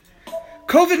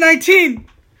COVID-19!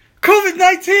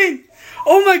 COVID-19!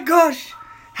 Oh my gosh!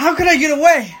 How could I get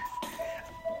away?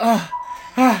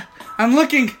 I'm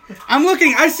looking.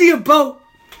 I see a boat.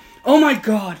 Oh my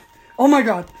god.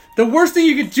 The worst thing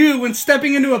you could do when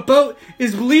stepping into a boat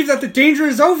is believe that the danger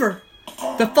is over.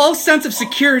 The false sense of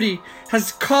security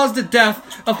has caused the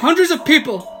death of hundreds of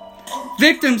people.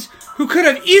 Victims who could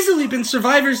have easily been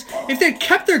survivors if they'd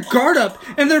kept their guard up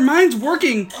and their minds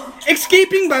working.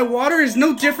 Escaping by water is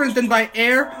no different than by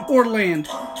air or land.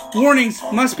 Warnings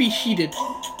must be heeded.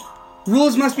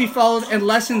 Rules must be followed and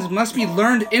lessons must be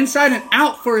learned inside and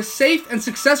out for a safe and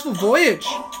successful voyage.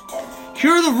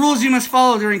 Here are the rules you must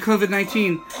follow during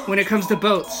COVID-19 when it comes to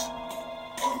boats.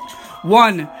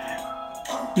 1.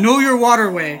 Know your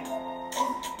waterway.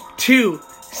 2.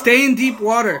 Stay in deep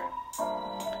water.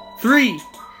 3.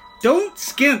 Don't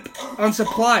skimp on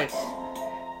supplies.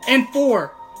 And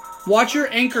 4. Watch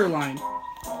your anchor line.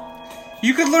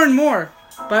 You could learn more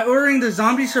by ordering the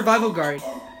Zombie Survival Guide,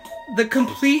 the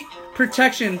complete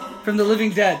protection from the living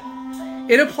dead.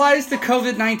 It applies to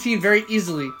COVID-19 very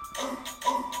easily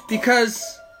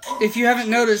because, if you haven't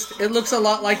noticed, it looks a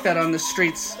lot like that on the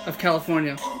streets of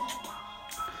California.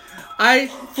 I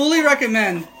fully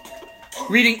recommend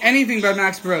reading anything by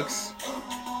Max Brooks,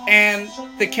 and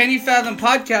the Can You Fathom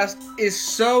podcast is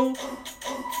so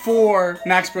for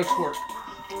Max Brooks' work.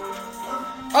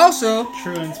 Also,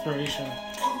 True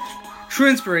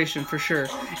inspiration for sure.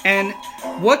 And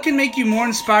what can make you more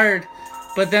inspired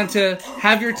but than to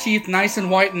have your teeth nice and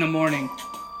white in the morning?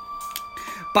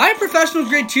 Buy a professional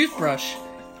grade toothbrush.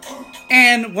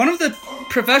 And one of the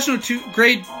professional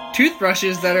grade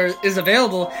toothbrushes that is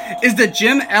available is the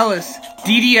Jim Ellis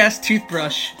DDS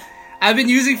toothbrush. I've been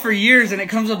using for years, and it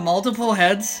comes with multiple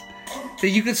heads that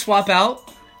you could swap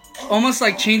out, almost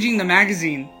like changing the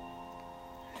magazine.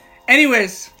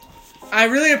 Anyways, I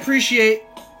really appreciate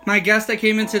my guest that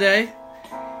came in today.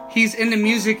 He's into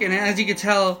music, and as you can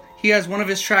tell, he has one of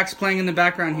his tracks playing in the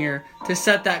background here to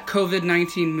set that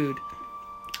COVID-19 mood.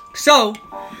 So,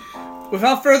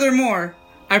 without further more,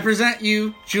 I present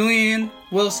you Julian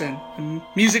Wilson, a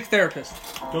music therapist.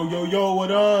 Yo,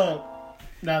 what up?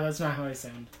 No, that's not how I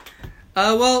sound.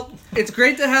 Well, it's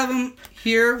great to have him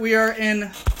here. We are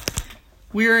in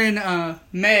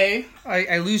May.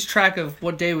 I lose track of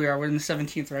what day we are. We're in the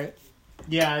 17th, right?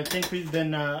 Yeah, I think we've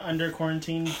been under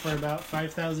quarantine for about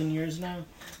 5,000 years now.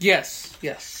 Yes.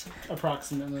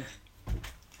 Approximately.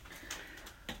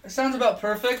 It sounds about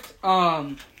perfect.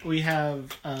 We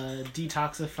have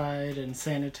detoxified and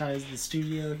sanitized the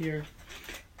studio here.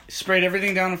 Sprayed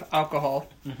everything down with alcohol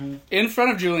in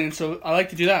front of Julian, so I like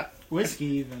to do that. Whiskey,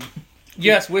 even.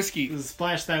 Yes, whiskey.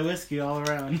 Splash that whiskey all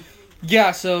around.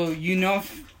 Yeah, so you know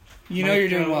you're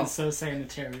doing well. It's so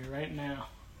sanitary right now.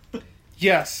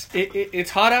 Yes,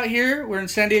 it's hot out here. We're in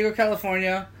San Diego,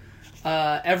 California.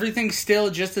 Everything's still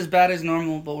just as bad as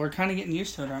normal, but we're kind of getting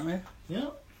used to it, aren't we? Yeah.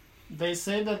 They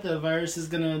say that the virus is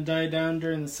going to die down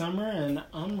during the summer, and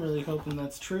I'm really hoping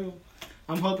that's true.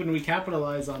 I'm hoping we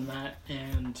capitalize on that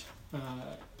and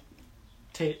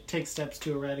take steps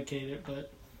to eradicate it,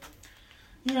 but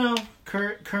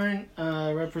current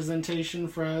representation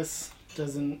for us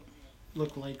doesn't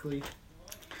look likely.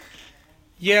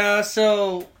 Yeah,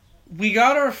 so we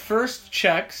got our first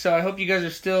check, so I hope you guys are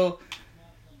still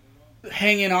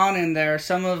hanging on in there.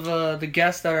 Some of the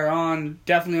guests that are on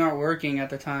definitely aren't working at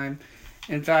the time.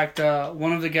 In fact,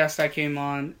 one of the guests that came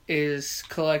on is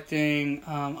collecting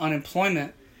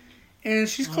unemployment, and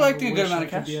she's collecting a good amount of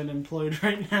cash. I could be unemployed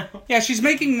right now. Yeah, she's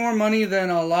making more money than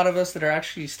a lot of us that are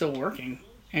actually still working.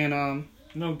 And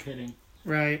no kidding.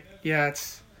 Right? Yeah,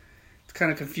 it's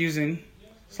kind of confusing,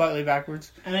 slightly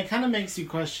backwards. And it kind of makes you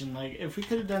question, like, if we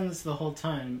could have done this the whole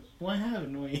time, why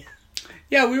haven't we?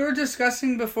 Yeah, we were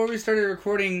discussing before we started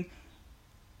recording,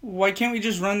 why can't we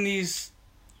just run these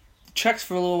checks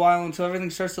for a little while until everything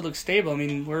starts to look stable? I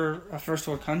mean, we're a first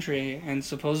world country, and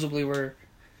supposedly we're,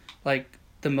 like,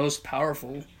 the most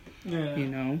powerful,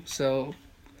 so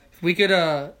if we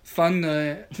could fund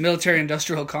the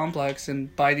military-industrial complex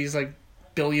and buy these, like,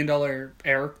 billion-dollar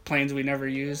airplanes we never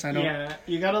use, Yeah,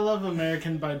 you gotta love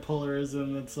American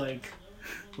bipolarism. It's like,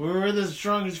 we're the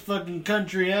strongest fucking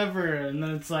country ever, and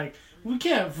then it's like, we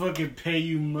can't fucking pay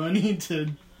you money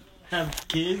to have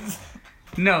kids.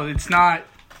 No, it's not.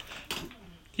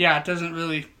 Yeah, it doesn't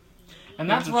really. And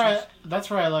that's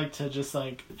where I like to just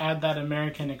like add that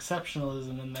American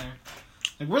exceptionalism in there.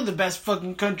 Like, we're the best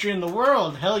fucking country in the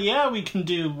world. Hell yeah, we can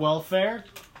do welfare.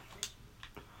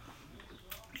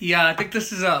 Yeah, I think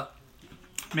this is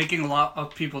making a lot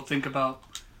of people think about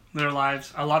their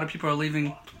lives. A lot of people are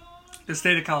leaving the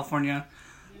state of California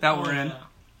that we're in.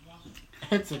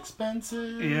 It's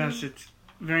expensive. Yes,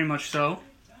 very much so.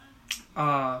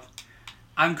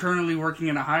 I'm currently working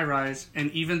in a high-rise,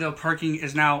 and even though parking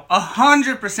is now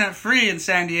 100% free in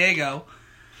San Diego,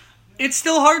 it's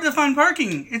still hard to find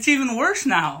parking. It's even worse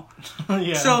now.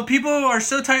 Yeah. So people are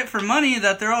so tight for money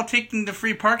that they're all taking the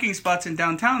free parking spots in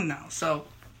downtown now. So,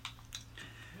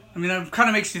 I mean, it kind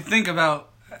of makes you think about,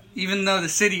 even though the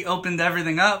city opened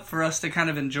everything up for us to kind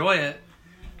of enjoy it,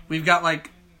 we've got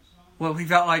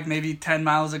maybe 10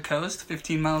 miles of coast,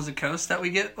 15 miles of coast that we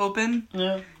get open.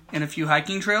 Yeah. And a few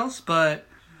hiking trails, but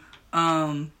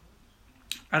I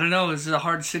don't know, it's a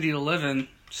hard city to live in.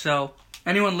 So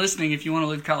anyone listening, if you want to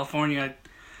leave California,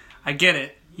 I get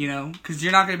it, because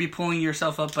you're not going to be pulling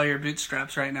yourself up by your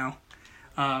bootstraps right now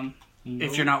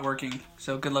if you're not working.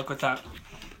 So good luck with that.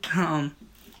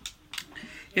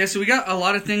 Yeah, so we got a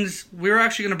lot of things. We were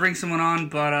actually going to bring someone on,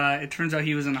 but it turns out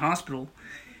he was in the hospital,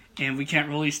 and we can't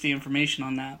release the information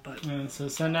on that. But yeah, so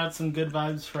send out some good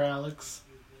vibes for Alex.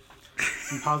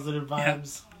 Some positive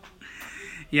vibes.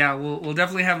 Yeah, we'll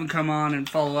definitely have him come on and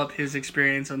follow up his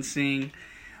experience on seeing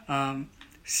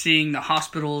the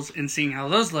hospitals and seeing how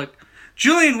those look.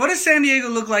 Julian, what does San Diego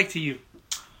look like to you?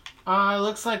 It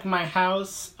looks like my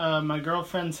house, my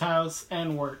girlfriend's house,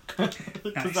 and work.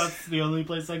 Because Nice. That's the only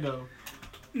place I go.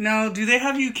 Now, do they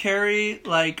have you carry,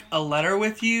 like, a letter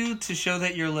with you to show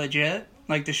that you're legit?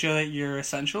 Like, to show that you're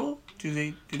essential? Do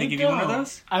they give you one of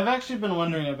those? I've actually been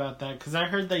wondering about that, because I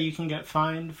heard that you can get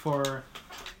fined for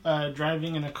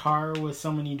driving in a car with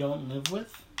someone you don't live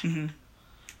with. Mm-hmm.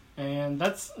 And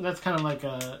that's kind of like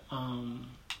a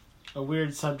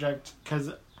weird subject,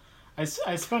 because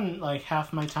I spend like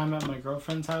half my time at my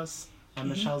girlfriend's house, at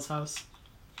Michelle's house.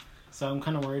 So I'm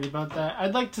kind of worried about that.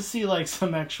 I'd like to see like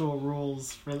some actual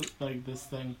rules for like this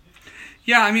thing.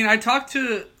 Yeah, I mean, I talked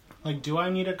to do I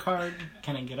need a card?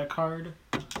 Can I get a card?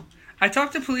 I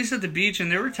talked to police at the beach,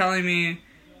 and they were telling me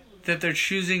that they're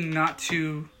choosing not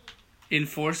to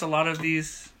enforce a lot of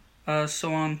these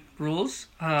rules.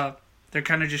 They're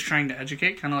kind of just trying to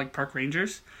educate, kind of like park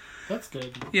rangers. That's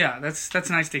good. Yeah, that's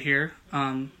nice to hear.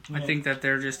 I think that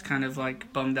they're just kind of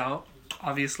like bummed out,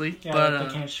 obviously. Yeah, but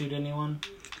they can't shoot anyone.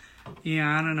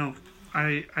 Yeah, I don't know.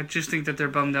 I just think that they're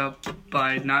bummed out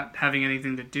by not having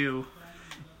anything to do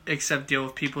except deal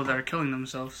with people that are killing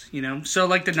themselves, So,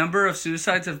 like, the number of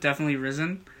suicides have definitely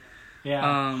risen.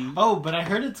 Yeah. But I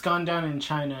heard it's gone down in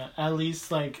China, at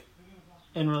least, like,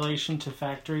 in relation to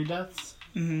factory deaths.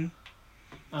 Mm-hmm.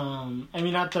 I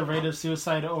mean, not the rate of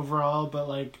suicide overall, but,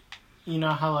 like, you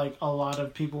know how, like, a lot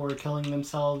of people were killing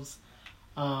themselves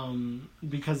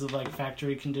because of, like,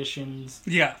 factory conditions.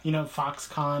 Yeah.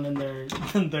 Foxconn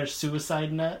and their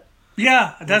suicide net.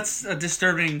 Yeah, that's a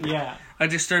disturbing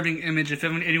image. If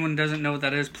anyone doesn't know what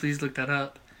that is, please look that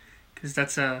up, because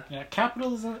that's a... Yeah,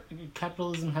 capitalism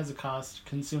has a cost.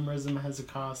 Consumerism has a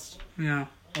cost. Yeah.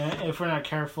 And if we're not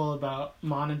careful about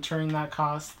monitoring that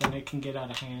cost, then it can get out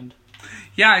of hand.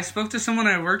 Yeah, I spoke to someone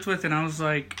I worked with, and I was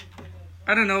like,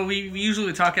 I don't know, we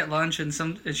usually talk at lunch, and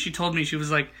she told me, she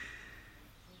was like,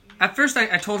 at first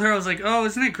I told her, I was like, oh,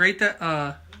 isn't it great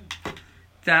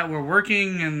that we're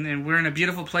working and we're in a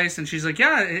beautiful place? And she's like,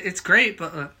 yeah, it's great,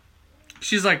 but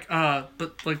she's like,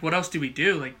 but like, what else do we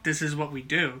do? Like, this is what we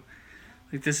do.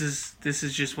 Like, this is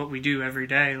just what we do every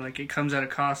day. Like, it comes at a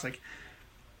cost.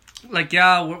 Like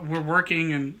yeah, we're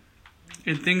working and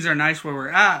things are nice where we're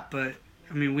at, but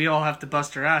I mean, we all have to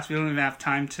bust our ass. We don't even have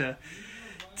time to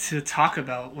talk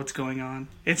about what's going on.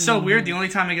 It's so weird. The only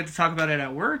time I get to talk about it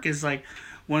at work is like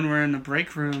when we're in the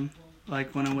break room,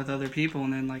 like when I'm with other people,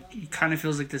 and then like it kind of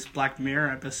feels like this Black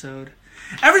Mirror episode.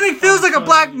 Everything feels like a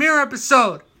Black Mirror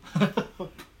episode.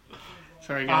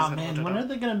 Sorry guys. Oh man, when are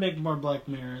they gonna make more Black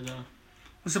Mirror though?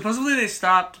 Well, supposedly they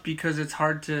stopped because it's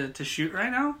hard to shoot right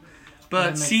now.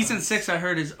 But season 6, I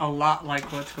heard, is a lot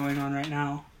like what's going on right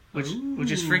now, which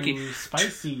is freaky.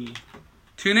 Spicy.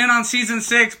 Tune in on season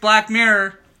 6, Black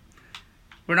Mirror.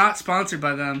 We're not sponsored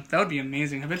by them. That would be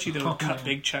amazing. I bet you they would cut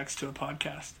big checks to a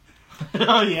podcast.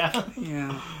 Oh yeah.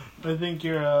 Yeah. I think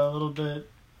you're a little bit.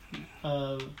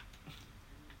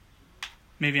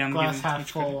 Maybe I'm glass giving half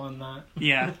full on that.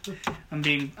 Yeah, I'm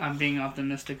being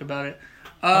optimistic about it.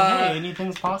 Hey,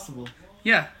 anything's possible.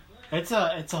 Yeah. It's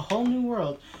a whole new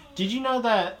world. Did you know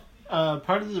that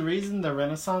part of the reason the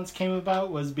Renaissance came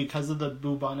about was because of the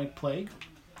bubonic plague?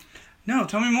 No,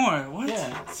 tell me more. What?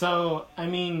 Yeah. So, I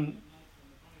mean,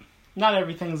 not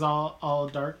everything's all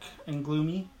dark and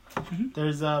gloomy. Mm-hmm.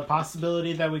 There's a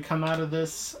possibility that we come out of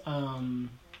this,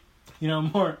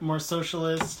 more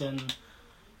socialist and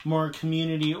more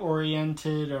community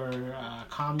oriented, or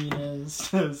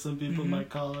communist, as some people might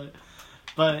call it.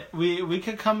 But we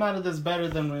could come out of this better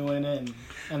than we went in,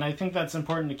 and I think that's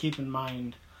important to keep in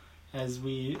mind. as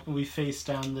we face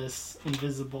down this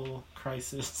invisible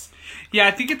crisis. Yeah,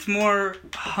 I think it's more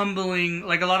humbling.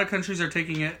 Like, a lot of countries are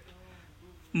taking it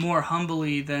more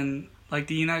humbly than, like,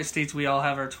 the United States. We all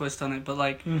have our twist on it, but,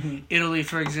 like, Italy,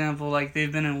 for example, like,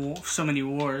 they've been in so many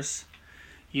wars,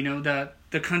 you know, that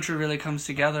the country really comes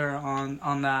together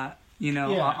on that, you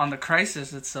know, on the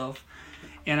crisis itself.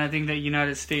 And I think that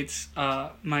United States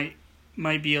might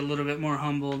be a little bit more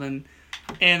humbled, and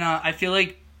I feel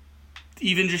like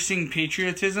even just seeing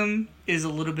patriotism is a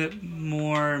little bit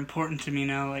more important to me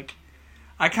now. Like,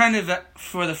 I kind of,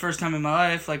 for the first time in my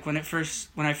life, like when I first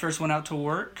went out to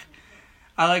work,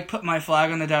 I like put my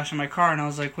flag on the dash of my car, and I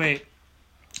was like, wait,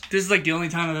 this is like the only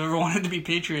time I've ever wanted to be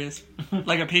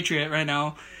like a patriot right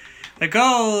now. Like,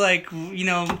 oh, like, you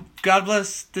know, God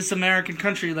bless this American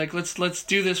country. Like, let's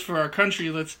do this for our country.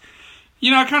 Let's, you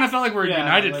know, I kind of felt like we're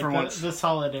united like for once. The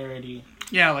solidarity.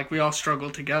 Yeah, like we all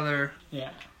struggled together.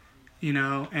 Yeah. You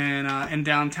know, and in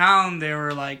downtown they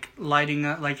were like lighting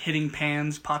up, like hitting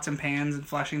pots and pans, and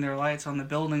flashing their lights on the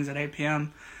buildings at 8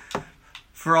 p.m.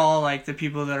 for all like the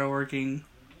people that are working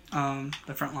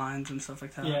the front lines and stuff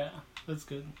like that. Yeah, that's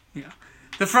good. Yeah,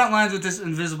 the front lines with this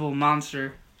invisible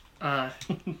monster,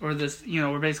 or this, you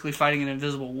know, we're basically fighting an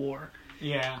invisible war.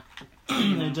 Yeah,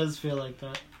 it does feel like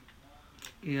that.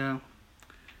 Yeah.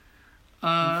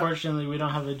 Unfortunately, we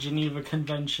don't have a Geneva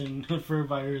Convention for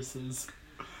viruses.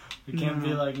 We can't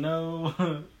be like, no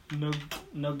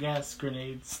gas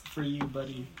grenades for you,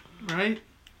 buddy. Right?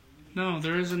 No,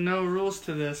 there isn't no rules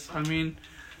to this. I mean,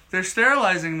 they're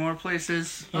sterilizing more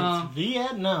places. It's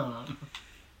Vietnam.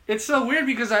 It's so weird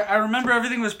because I remember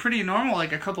everything was pretty normal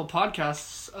like a couple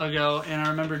podcasts ago, and I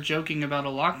remember joking about a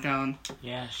lockdown.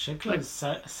 Yeah, shit goes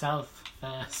south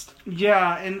fast.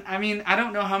 Yeah, and I mean, I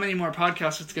don't know how many more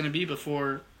podcasts it's going to be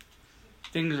before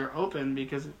things are open,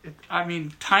 because I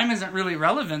mean, time isn't really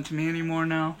relevant to me anymore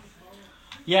now.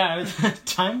 Yeah,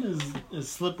 time is a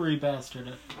slippery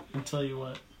bastard, I'll tell you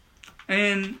what.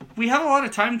 And we have a lot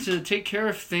of time to take care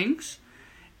of things.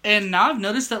 And now I've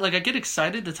noticed that, like, I get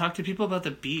excited to talk to people about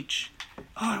the beach.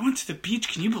 Oh, I went to the beach.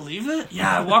 Can you believe it?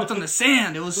 Yeah, I walked on the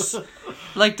sand. It was,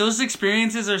 like, those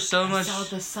experiences are so much... I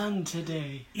saw the sun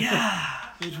today. Yeah.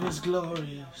 It was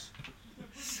glorious.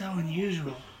 So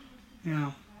unusual.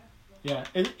 Yeah. Yeah,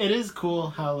 it is cool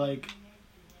how, like,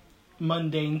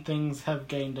 mundane things have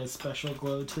gained a special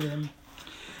glow to them.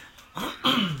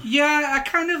 Yeah, I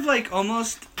kind of, like,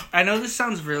 almost... I know this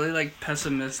sounds really, like,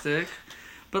 pessimistic...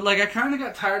 But, like, I kind of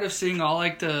got tired of seeing all,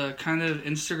 like, the kind of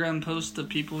Instagram posts of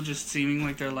people just seeming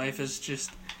like their life is just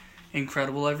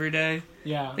incredible every day.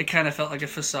 Yeah. It kind of felt like a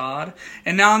facade.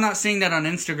 And now I'm not seeing that on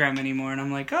Instagram anymore. And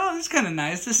I'm like, oh, this is kind of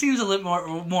nice. This seems a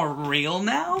little more real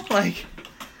now. Like,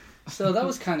 so that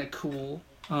was kind of cool,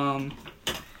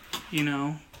 you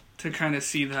know, to kind of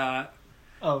see that.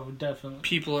 Oh, definitely.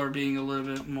 People are being a little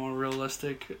bit more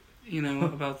realistic, you know,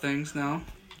 about things now.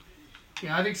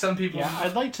 Yeah, I think some people... Yeah,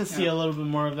 I'd like to see a little bit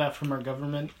more of that from our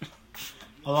government.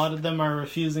 A lot of them are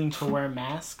refusing to wear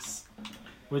masks,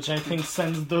 which I think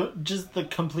sends the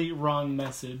complete wrong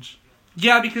message.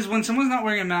 Yeah, because when someone's not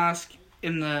wearing a mask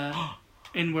in where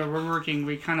we're working,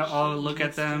 we kind of all look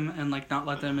at them and, like, not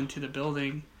let them into the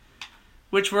building.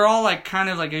 Which we're all, like, kind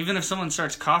of, like, even if someone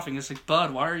starts coughing, it's like,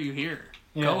 bud, why are you here?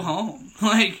 Yeah. Go home.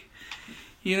 Like...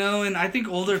 You know, and I think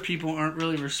older people aren't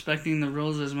really respecting the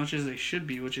rules as much as they should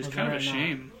be, which is kind of a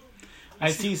shame.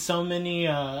 I see so many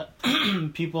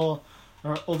people,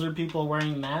 or older people,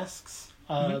 wearing masks,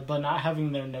 but not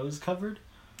having their nose covered.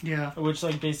 Yeah. Which,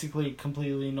 like, basically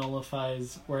completely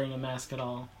nullifies wearing a mask at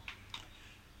all.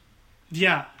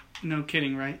 Yeah. No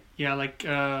kidding, right? Yeah, like,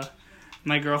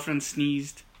 my girlfriend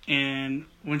sneezed, and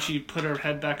when she put her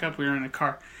head back up, we were in a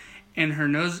car. And her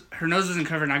nose wasn't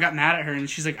covered, and I got mad at her, and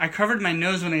she's like, I covered my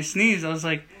nose when I sneezed. I was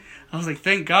like,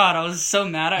 thank God. I was so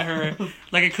mad at her.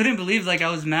 Like, I couldn't believe, like,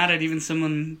 I was mad at even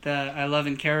someone that I love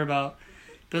and care about.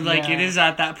 But, like, It is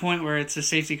at that point where it's a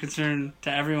safety concern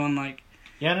to everyone, like...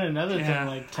 Yeah, and another thing,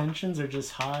 like, tensions are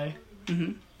just high.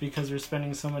 Mm-hmm. Because we're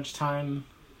spending so much time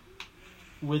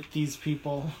with these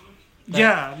people.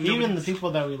 Yeah. Even the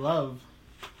people that we love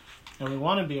and we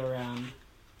want to be around.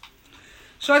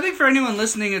 So I think for anyone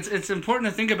listening, it's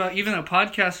important to think about even a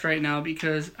podcast right now,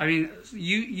 because, I mean,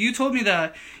 you told me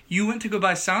that you went to go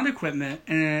buy sound equipment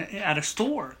at a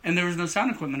store, and there was no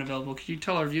sound equipment available. Could you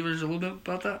tell our viewers a little bit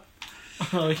about that?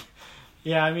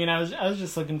 Yeah, I mean, I was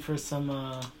just looking for some,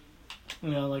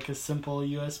 like a simple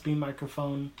USB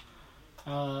microphone,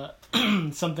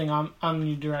 something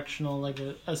omnidirectional, like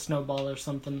a snowball or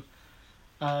something,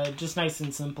 just nice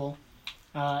and simple,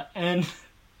 and...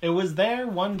 It was there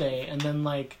one day, and then,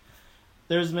 like,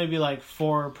 there's maybe, like,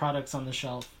 4 products on the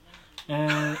shelf.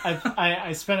 And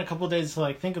I spent a couple days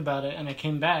to think about it, and I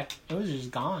came back. It was just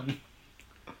gone.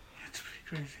 That's pretty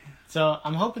crazy. So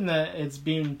I'm hoping that it's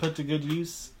being put to good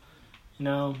use.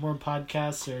 More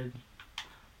podcasts or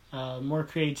more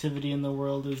creativity in the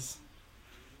world is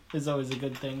always a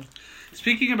good thing.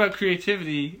 Speaking about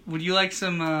creativity, would you like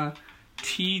some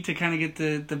tea to kind of get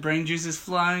the brain juices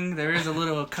flowing? There is a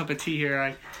little cup of tea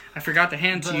here. I forgot to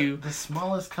hand to you. The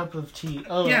smallest cup of tea.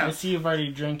 Oh, yeah. I see you've already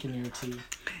drinking your tea.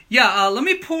 Yeah, let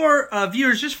me pour,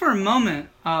 viewers, just for a moment.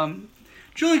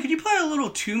 Julian, could you play a little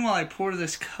tune while I pour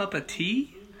this cup of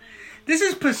tea? This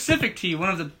is Pacific Tea, one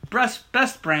of the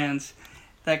best brands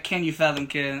that Can You Fathom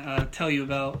can tell you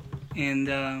about.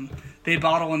 And they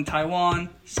bottle in Taiwan,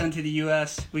 send to the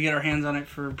U.S. We get our hands on it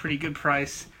for a pretty good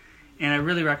price. And I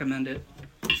really recommend it.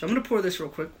 So I'm going to pour this real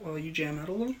quick while you jam out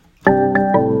a little.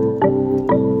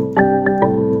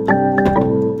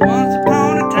 Once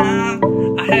upon a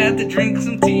time, I had to drink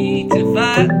some tea to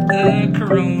fight the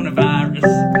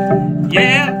coronavirus.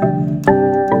 Yeah.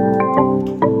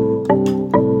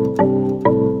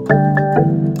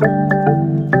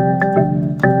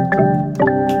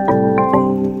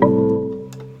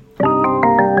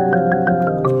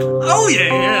 Oh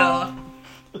yeah.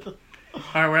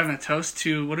 All right, we're having a toast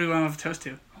to. What do we want to have a toast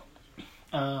to?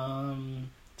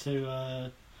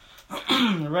 To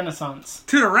the Renaissance.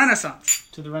 To the Renaissance.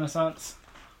 To the Renaissance.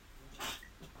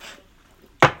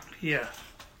 Yeah.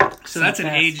 So that's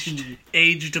an tea.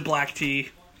 aged black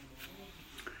tea.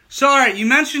 So all right, you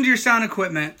mentioned your sound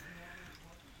equipment.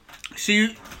 So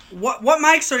what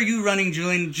mics are you running,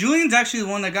 Julian? Julian's actually the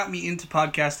one that got me into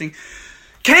podcasting.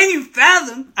 Can you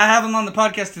fathom? I have him on the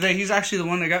podcast today. He's actually the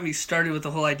one that got me started with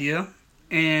the whole idea.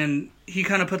 And he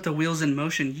kind of put the wheels in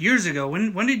motion years ago.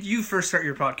 When did you first start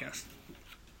your podcast?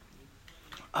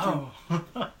 Oh.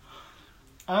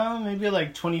 Maybe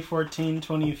 2014,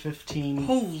 2015.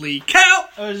 Holy cow!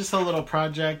 It was just a little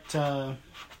project to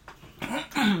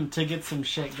get some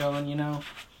shit going, You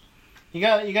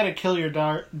got to kill your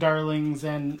darlings,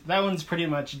 and that one's pretty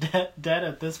much dead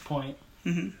at this point.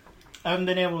 Mm-hmm. I haven't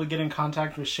been able to get in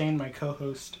contact with Shane, my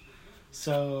co-host.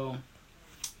 So,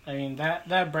 I mean,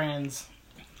 that brand's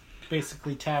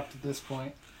basically tapped at this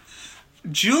point.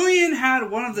 Julian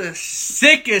had one of the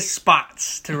sickest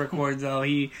spots to record, though.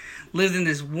 He lived in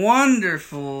this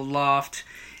wonderful loft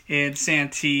in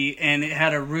Santee, and it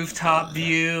had a rooftop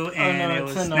view, and it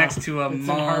was next to a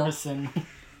mall. It's in Harbison,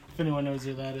 if anyone knows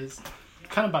where that is.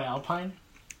 Kind of by Alpine.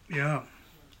 Yeah.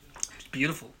 It's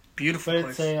beautiful. Beautiful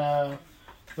but place. It's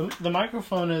the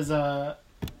microphone is a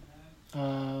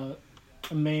Mayano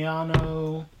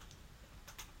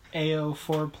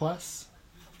AO4 Plus.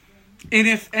 And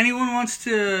if anyone wants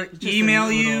to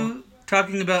email you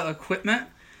talking about equipment,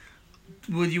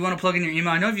 would you want to plug in your email?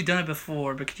 I know you've done it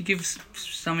before, but could you give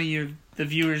some of the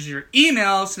viewers your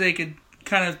email so they could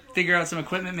kind of figure out some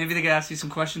equipment? Maybe they could ask you some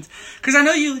questions. Because I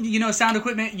know you know sound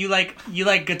equipment. You like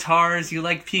guitars, you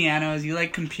like pianos, you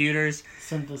like computers,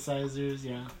 synthesizers.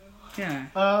 Yeah. Yeah.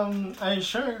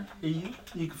 Sure. You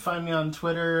can find me on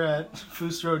Twitter at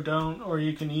FusroDon't, or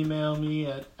you can email me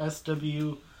at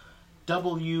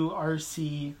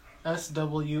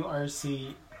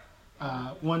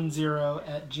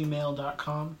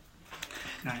swrc10@gmail.com.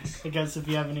 Nice. I guess if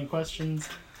you have any questions,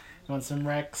 want some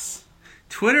recs.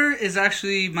 Twitter is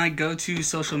actually my go-to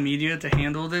social media to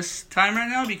handle this time right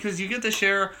now, because you get to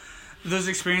share those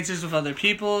experiences with other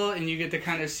people, and you get to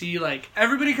kind of see,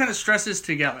 everybody kind of stresses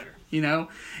together, And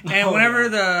whenever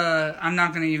I'm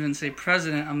not going to even say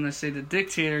president, I'm going to say the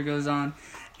dictator goes on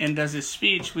and does his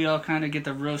speech, we all kind of get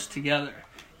to roast together.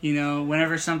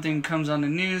 Whenever something comes on the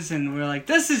news and we're like,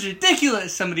 this is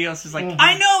ridiculous, somebody else is like,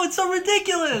 I know, it's so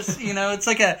ridiculous. It's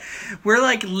we're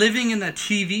living in a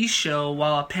TV show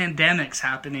while a pandemic's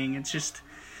happening. It's just,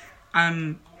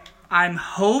 I'm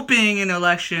hoping in the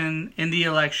election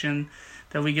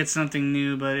that we get something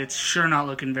new, but it's sure not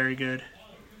looking very good.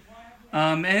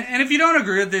 And if you don't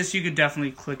agree with this, you could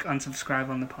definitely click unsubscribe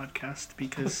on the podcast,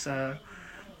 because,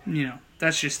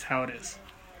 that's just how it is.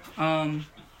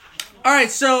 All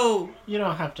right, so... You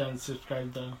don't have to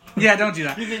unsubscribe, though. Yeah, don't do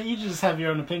that. You just have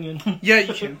your own opinion. Yeah,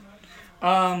 you can.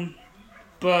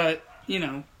 But,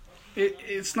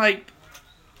 it's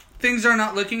things are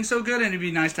not looking so good, and it'd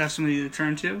be nice to have somebody to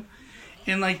turn to.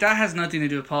 And, that has nothing to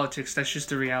do with politics. That's just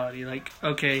the reality.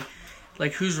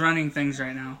 Who's running things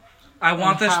right now? I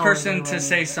want this person to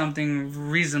say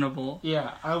something reasonable.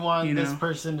 Yeah, I want this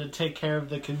person to take care of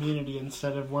the community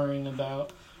instead of worrying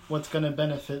about what's going to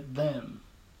benefit them.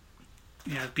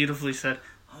 Yeah, beautifully said.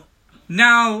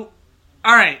 Now,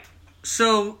 alright,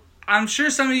 so I'm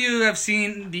sure some of you have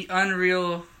seen the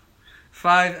Unreal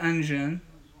 5 engine,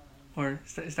 or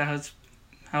is that how it's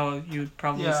how you would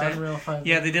probably Yeah, say. Unreal 5.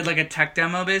 Yeah, they did like a tech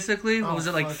demo basically. What was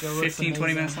it, like fuck, it looks 15,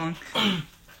 20 minutes amazing. long?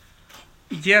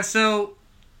 Yeah, so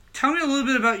tell me a little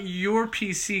bit about your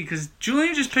PC, because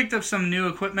Julian just picked up some new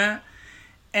equipment,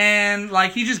 and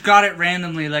like he just got it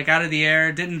randomly, like out of the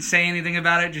air, didn't say anything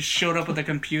about it, just showed up with a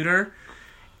computer.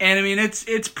 And I mean,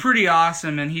 it's pretty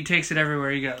awesome, and he takes it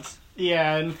everywhere he goes.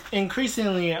 Yeah, and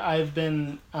increasingly I've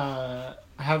been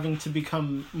having to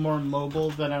become more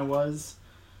mobile than I was.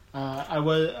 I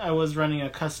was running a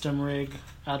custom rig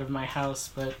out of my house,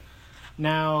 but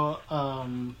now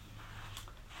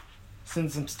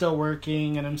since I'm still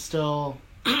working and I'm still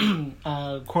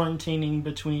quarantining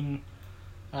between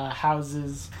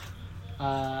houses,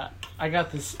 I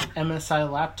got this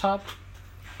MSI laptop,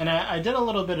 and I did a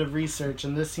little bit of research,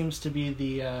 and this seems to be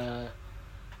the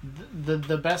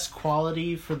best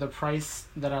quality for the price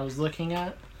that I was looking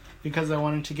at, because I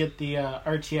wanted to get the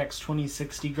RTX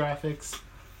 2060 graphics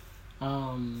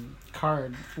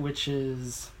card, which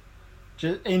is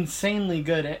just insanely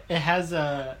good. It has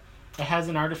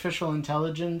an artificial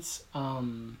intelligence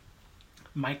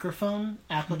microphone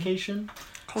application,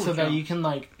 so that you can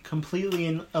like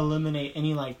completely eliminate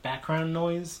any like background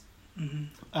noise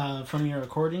from your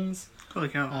recordings. Holy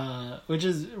cow. Which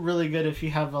is really good if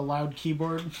you have a loud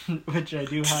keyboard, which I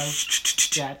do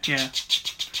have. Yeah.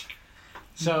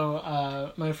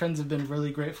 So my friends have been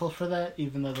really grateful for that,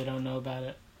 even though they don't know about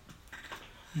it.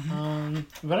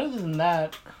 But other than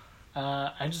that,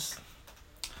 I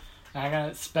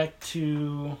got spec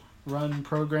to run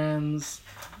programs,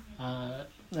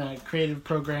 creative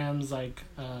programs like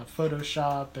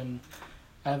Photoshop, and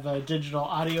I have a digital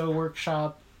audio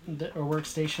workshop or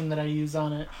workstation that I use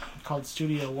on it called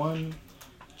Studio One.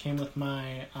 Came with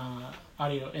my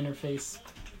audio interface.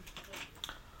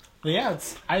 But yeah,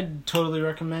 I'd totally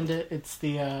recommend it. It's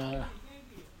the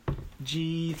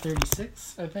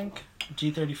G36, I think.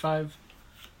 G35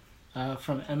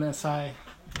 from MSI.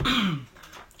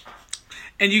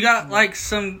 And you got like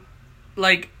some,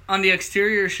 like on the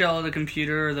exterior shell of the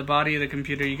computer or the body of the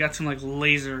computer, you got some like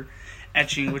laser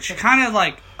etching, which kind of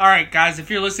like, all right, guys, if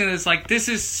you're listening to this, like this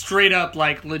is straight up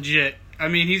like legit. I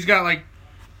mean, he's got like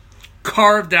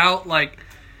carved out like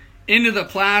into the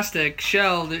plastic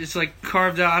shell that it's like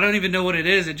carved out. I don't even know what it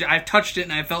is. I touched it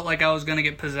and I felt like I was gonna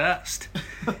get possessed.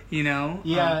 You know?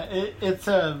 Yeah, it's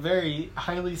a very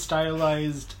highly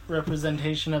stylized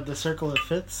representation of the Circle of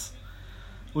Fifths,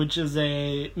 which is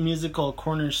a musical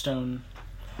cornerstone.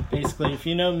 Basically, if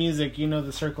you know music, you know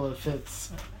the Circle of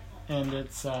Fifths. And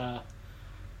it's,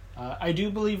 I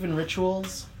do believe in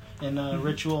rituals and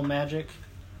ritual magic.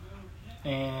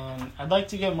 And I'd like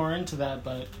to get more into that,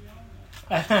 but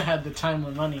I haven't had the time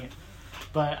or money.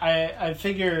 But I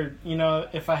figured, you know,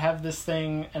 if I have this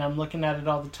thing and I'm looking at it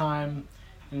all the time,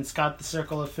 and it's got the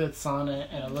Circle of Fifths on it,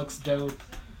 and it looks dope,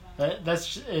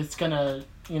 it's gonna,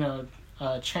 you know,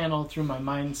 channel through my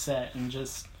mindset and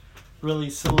just really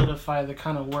solidify the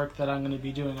kind of work that I'm going to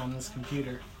be doing on this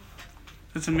computer.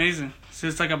 That's amazing. So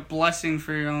it's like a blessing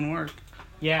for your own work.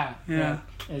 Yeah.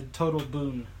 A total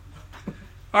boon.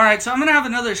 All right, so I'm going to have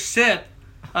another sip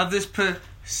of this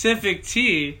Pacific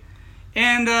tea.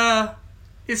 And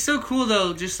it's so cool,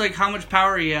 though, just like how much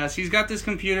power he has. He's got this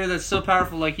computer that's so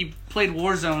powerful. Like, he played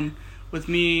Warzone with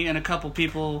me and a couple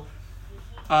people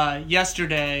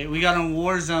yesterday. We got on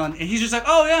Warzone, and he's just like,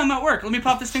 oh, yeah, I'm at work. Let me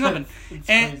pop this thing open.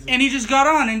 and he just got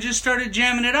on and just started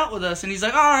jamming it out with us. And he's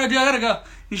like, all right, dude, I gotta go.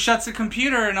 He shuts the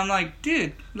computer, and I'm like,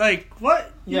 dude, like,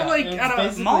 what? Yeah, you're, like,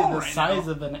 at a mall the size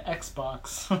of an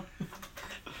Xbox.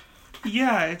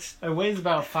 Yeah, it weighs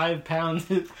about 5 pounds.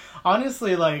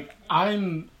 Honestly, like,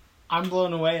 I'm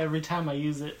blown away every time I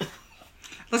use it.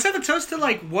 Let's have a toast to,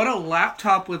 like, what a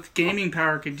laptop with gaming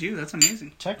power could do. That's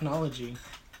amazing. Technology.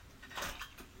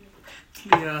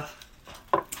 Yeah.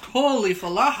 Holy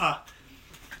falaha.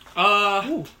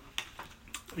 Ooh.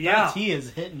 Yeah. That tea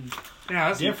is hitting. Yeah,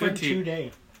 that's different good tea.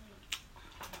 today.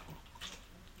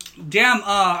 Damn,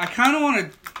 I kind of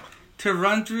wanted to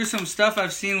run through some stuff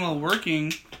I've seen while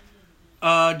working.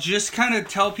 Just kind of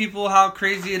tell people how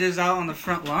crazy it is out on the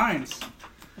front lines.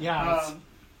 Yeah,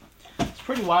 it's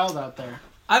pretty wild out there.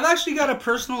 I've actually got a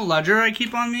personal ledger I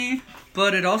keep on me,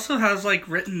 but it also has, like,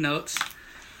 written notes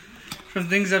from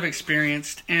things I've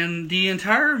experienced. And the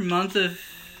entire month of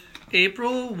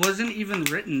April wasn't even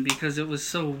written because it was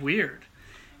so weird.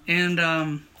 And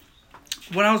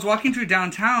when I was walking through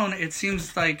downtown, it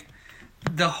seems like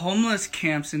the homeless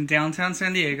camps in downtown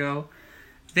San Diego,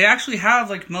 they actually have,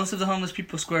 like, most of the homeless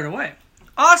people squared away.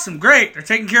 Awesome, great, they're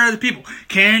taking care of the people.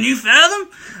 Can you fathom?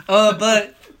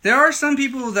 But there are some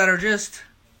people that are just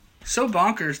so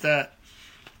bonkers that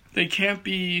they can't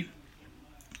be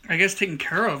I guess, taken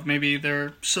care of. Maybe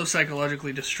they're so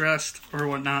psychologically distressed or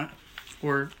whatnot.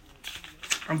 Or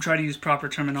I'm trying to use proper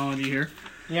terminology here.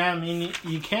 Yeah, I mean,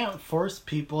 you can't force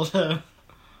people to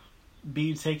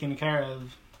be taken care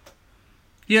of.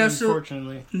 Yeah,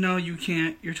 unfortunately. So... No, you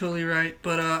can't. You're totally right.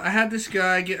 But I had this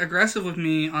guy get aggressive with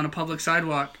me on a public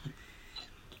sidewalk.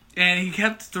 And he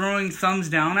kept throwing thumbs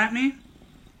down at me.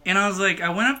 And I was like, I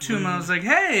went up to him, I was like,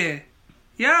 hey,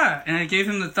 yeah. And I gave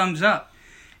him the thumbs up.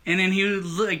 And then he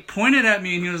like pointed at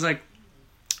me and he was like,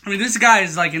 I mean, this guy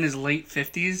is like in his late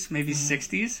 50s, maybe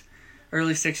 60s,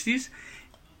 early 60s.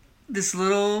 This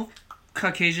little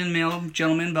Caucasian male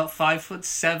gentleman, about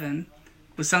 5'7",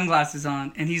 with sunglasses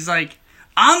on. And he's like,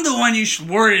 I'm the one you should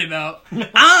worry about.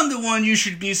 I'm the one you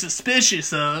should be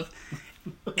suspicious of.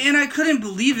 And I couldn't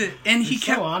believe it. And he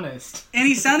kept so honest. And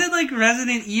he sounded like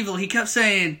Resident Evil. He kept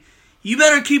saying, you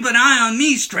better keep an eye on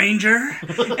me, stranger.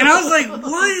 And I was like,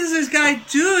 what is this guy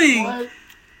doing? What?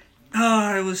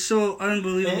 Oh, it was so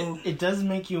unbelievable. It does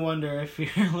make you wonder if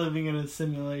you're living in a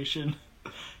simulation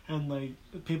and like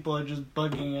people are just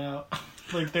bugging out.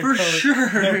 Like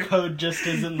their code just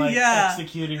isn't like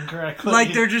executing correctly.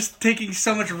 Like they're just taking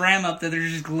so much RAM up that they're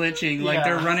just glitching. Like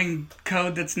they're running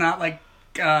code that's not like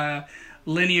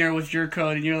linear with your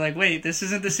code, and you're like, wait, this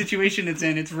isn't the situation it's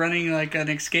in. It's running like an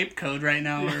escape code right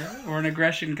now, or an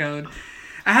aggression code.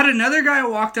 I had another guy I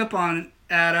walked up on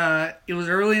at it was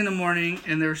early in the morning,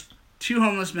 and there's 2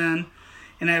 homeless men,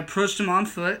 and I approached him on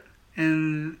foot,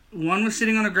 and one was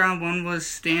sitting on the ground, one was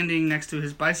standing next to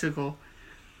his bicycle,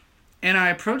 and I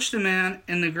approached the man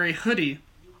in the gray hoodie,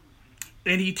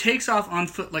 and he takes off on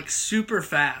foot like super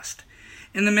fast,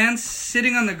 and the man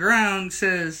sitting on the ground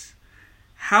says,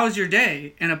 how's your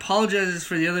day? And apologizes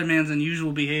for the other man's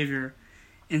unusual behavior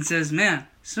and says, man,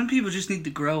 some people just need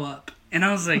to grow up. And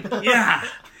I was like, yeah.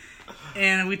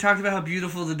 And we talked about how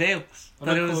beautiful the day was.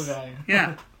 What a cool guy.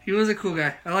 Yeah, he was a cool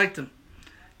guy. I liked him.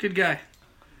 Good guy.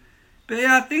 But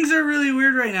yeah, things are really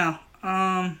weird right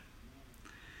now.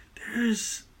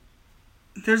 There's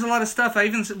a lot of stuff. I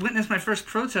even witnessed my first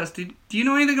protest. Do you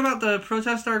know anything about the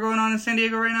protests that are going on in San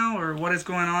Diego right now? Or what is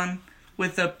going on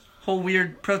with the whole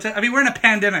weird protest? I mean, we're in a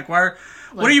pandemic. What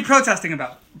are you protesting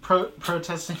about?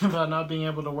 Protesting about not being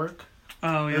able to work?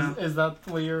 Oh, yeah. Is that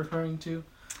what you're referring to?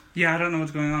 Yeah, I don't know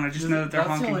what's going on. I just know that they're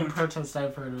honking. That's the only protest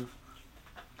I've heard of.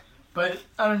 But,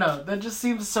 I don't know. That just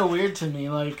seems so weird to me.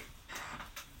 Like,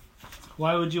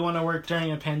 why would you want to work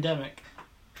during a pandemic?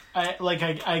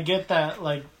 I get that,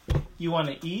 like, you want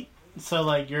to eat. So,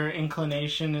 like, your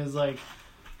inclination is, like,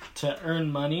 to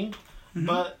earn money. Mm-hmm.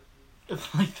 But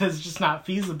like, that's just not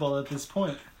feasible at this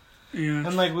point. Yeah.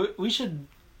 And like we should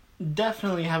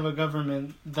definitely have a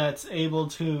government that's able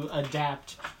to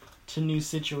adapt to new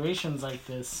situations like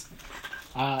this,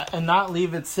 and not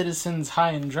leave its citizens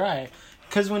high and dry.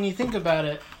 Because when you think about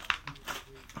it,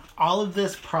 all of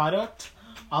this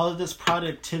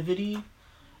productivity,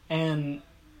 and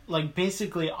like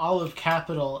basically all of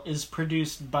capital is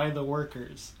produced by the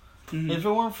workers. Mm-hmm. If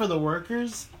it weren't for the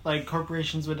workers, like,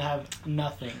 corporations would have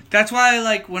nothing. That's why,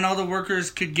 like, when all the workers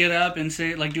could get up and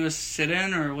say, like, do a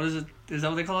sit-in, or what is it? Is that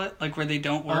what they call it? Like, where they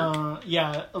don't work?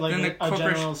 Yeah, like a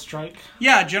general strike.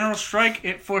 Yeah, general strike,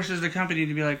 it forces the company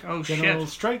to be like, oh, shit. General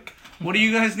strike. What do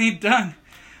you guys need done?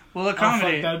 We'll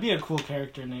accommodate. Oh, fuck, that'd be a cool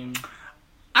character name.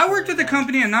 I worked at the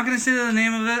company. I'm not going to say the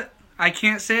name of it. I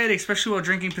can't say it, especially while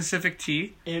drinking Pacific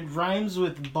tea. It rhymes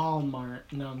with Balmart.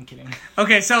 No, I'm kidding.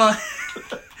 Okay, so...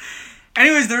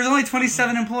 Anyways, there was only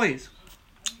 27 employees.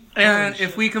 And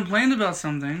if we complained about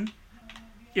something,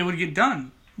 it would get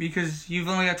done. Because you've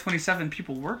only got 27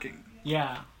 people working.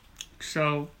 Yeah.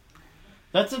 So...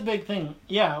 That's a big thing.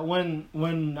 Yeah, when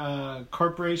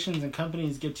corporations and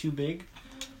companies get too big,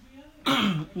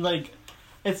 like,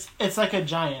 it's like a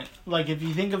giant. Like, if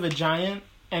you think of a giant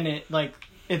and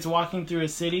it's walking through a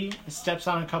city, steps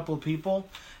on a couple of people,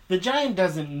 the giant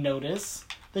doesn't notice.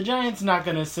 The giant's not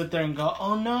going to sit there and go,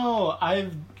 oh no,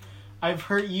 I've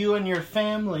hurt you and your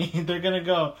family. They're going to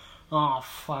go, oh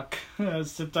fuck, I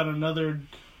stepped on another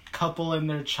couple and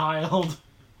their child.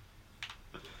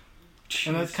 Jeez.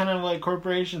 And that's kind of what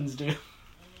corporations do.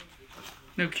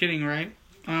 No kidding, right?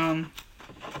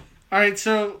 Alright,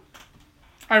 so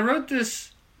I wrote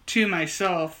this to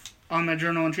myself on my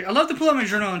journal entry. I love to pull out my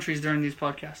journal entries during these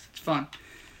podcasts. It's fun.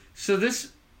 So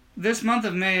this month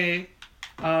of May...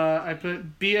 I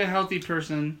put, be a healthy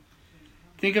person,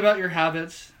 think about your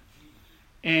habits,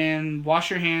 and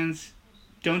wash your hands.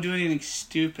 Don't do anything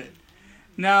stupid.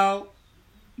 Now,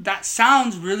 that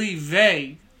sounds really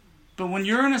vague, but when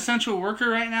you're an essential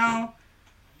worker right now,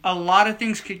 a lot of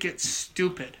things could get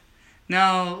stupid.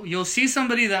 Now, you'll see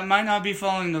somebody that might not be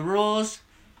following the rules,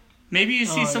 Maybe you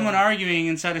see someone arguing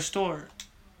inside a store.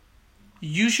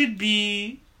 You should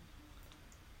be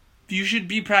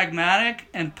pragmatic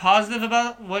and positive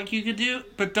about what you could do,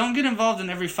 but don't get involved in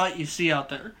every fight you see out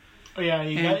there. Oh yeah,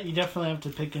 you definitely have to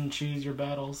pick and choose your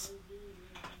battles.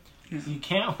 Yeah. You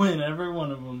can't win every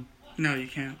one of them. No, you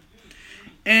can't.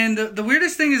 And the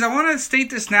weirdest thing is, I want to state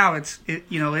this now.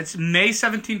 It's May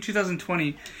 17,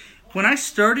 2020. When I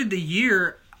started the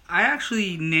year, I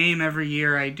actually name every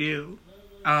year I do.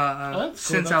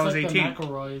 Since I was 18. The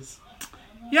McElroys.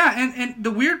 Yeah, and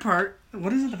the weird part,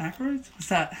 what is it, the McElroys? What's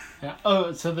that? Yeah.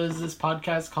 Oh, so there's this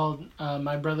podcast called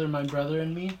My Brother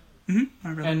and Me. Mm-hmm.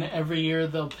 My Brother. And every year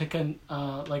they'll pick a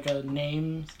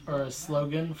name or a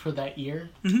slogan for that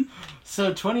year. Mm-hmm.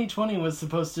 So 2020 was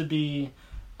supposed to be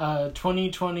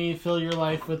 2020 fill your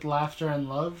life with laughter and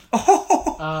love.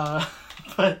 Oh!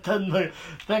 But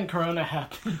then Corona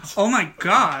happened. Oh my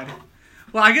God.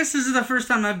 Well, I guess this is the first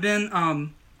time I've been a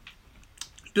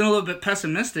little bit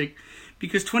pessimistic,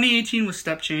 because 2018 was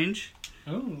step change.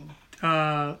 Ooh.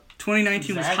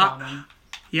 2019 was hot.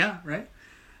 Yeah, right.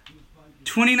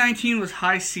 2019 was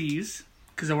high seas,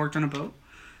 because I worked on a boat.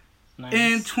 Nice.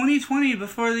 And 2020,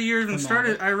 before the year even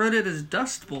started, I wrote it as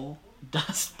Dust Bowl.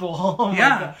 Dust Bowl. Oh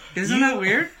yeah. God. Isn't that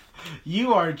weird?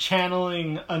 You are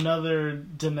channeling another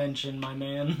dimension, my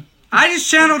man. I just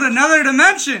channeled another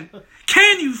dimension.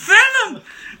 Can you fathom?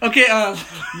 Okay,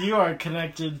 You are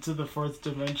connected to the fourth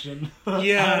dimension.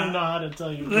 Yeah. I don't know how to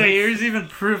tell you. Look, here's even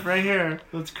proof right here.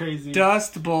 That's crazy.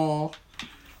 Dust Bowl.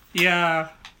 Yeah.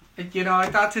 I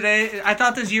thought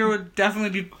this year would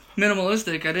definitely be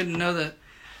minimalistic. I didn't know that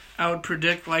I would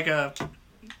predict like a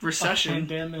recession. A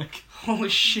pandemic. Holy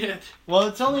shit. Well,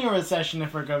 it's only a recession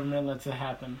if our government lets it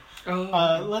happen.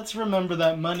 Oh. Let's remember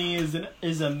that money is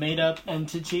a made-up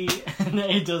entity, and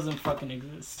it doesn't fucking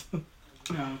exist.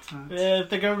 No, it's not.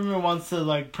 If the government wants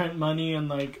to print money and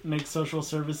make social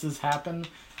services happen,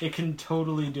 it can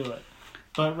totally do it.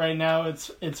 But right now,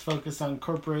 it's focused on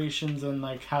corporations and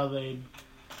how they're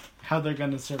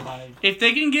gonna survive. If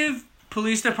they can give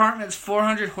police departments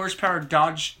 400 horsepower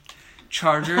Dodge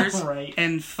Chargers right.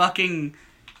 and fucking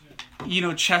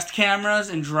chest cameras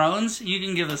and drones, you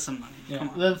can give us some money. Yeah.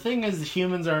 The thing is,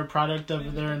 humans are a product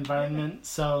of their environment,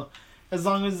 so as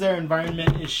long as their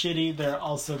environment is shitty, they're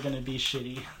also going to be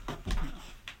shitty.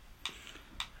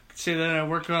 Say that I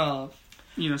work side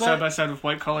by side with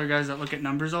white collar guys that look at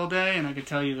numbers all day, and I can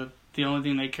tell you that the only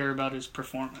thing they care about is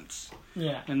performance.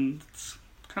 Yeah. And it's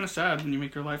kind of sad when you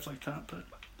make your life like that.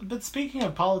 But speaking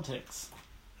of politics,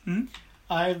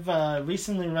 I've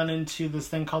recently run into this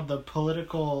thing called the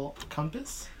political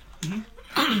compass. Mm-hmm.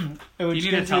 Which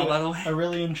you need to tell, by the way. A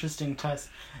really interesting test.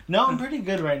 No, I'm pretty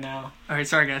good right now. All right,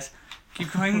 sorry guys.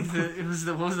 Keep going.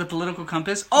 What was the political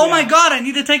compass? Oh my God! I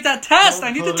need to take that test.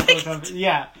 I need to take it.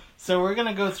 Yeah. So we're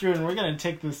gonna go through and we're gonna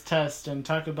take this test and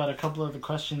talk about a couple of the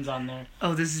questions on there.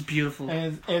 Oh, this is beautiful.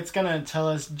 And it's gonna tell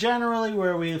us generally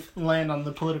where we land on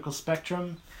the political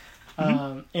spectrum,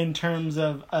 in terms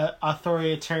of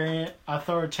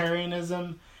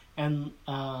authoritarianism and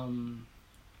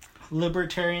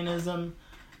libertarianism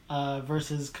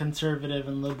versus conservative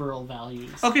and liberal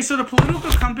values. Okay, so the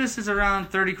political compass is around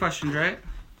 30 questions, right?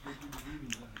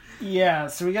 Yeah,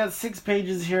 so we got 6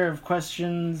 pages here of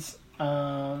questions.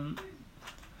 No,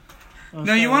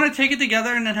 you want to take it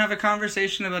together and then have a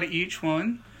conversation about each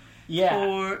one?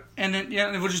 Yeah. And then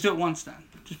we'll just do it once then.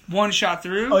 Just one shot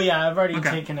through? Oh yeah, I've already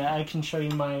taken it. I can show you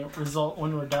my result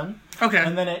when we're done. Okay.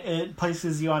 And then it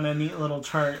places you on a neat little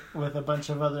chart with a bunch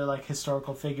of other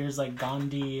historical figures like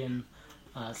Gandhi and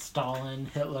Stalin,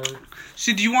 Hitler.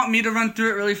 So do you want me to run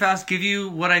through it really fast, give you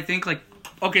what I think?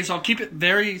 Okay, so I'll keep it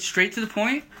very straight to the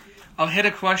point. I'll hit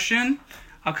a question.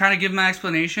 I'll kind of give my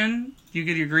explanation. You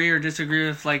could agree or disagree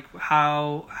with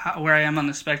how where I am on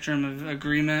the spectrum of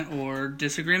agreement or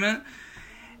disagreement.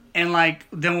 And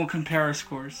then we'll compare our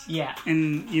scores. Yeah.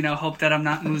 And hope that I'm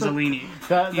not Mussolini.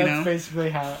 That's basically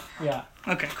how. Yeah.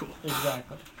 Okay. Cool.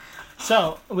 Exactly.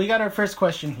 So we got our first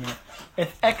question here.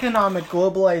 If economic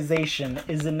globalization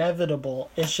is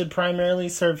inevitable, it should primarily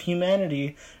serve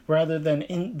humanity rather than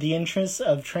in the interests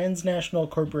of transnational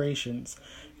corporations.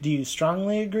 Do you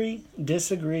strongly agree,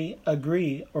 disagree,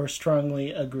 agree, or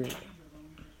strongly agree?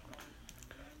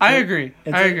 I agree.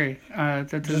 I agree.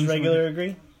 Just regular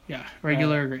agree? Yeah,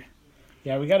 regular agree.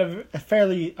 Yeah, we got a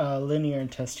fairly linear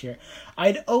test here.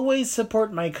 I'd always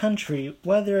support my country,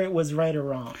 whether it was right or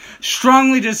wrong.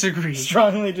 Strongly disagree.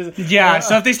 Strongly disagree. Yeah,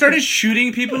 so if they started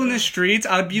shooting people in the streets,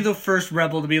 I'd be the first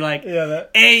rebel to be like,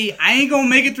 hey, I ain't gonna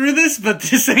make it through this, but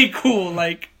this ain't cool.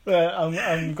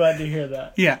 I'm glad to hear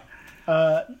that. Yeah.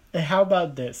 How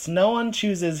about this? No one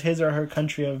chooses his or her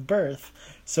country of birth.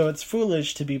 So it's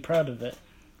foolish to be proud of it.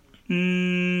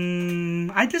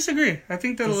 I disagree. I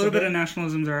think that a little bit of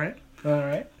nationalism is alright.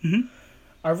 Alright. Mm-hmm.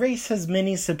 Our race has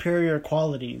many superior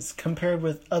qualities compared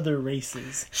with other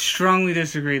races. Strongly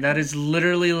disagree. That is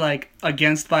literally like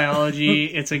against biology.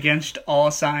 It's against all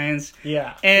science.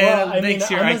 Yeah. And it makes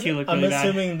your IQ look really bad. I'm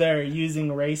assuming they're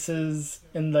using races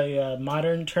in the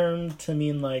modern term to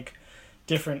mean like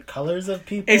different colors of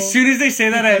people. As soon as they say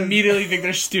that, I immediately think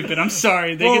they're stupid. I'm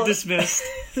sorry. They get dismissed.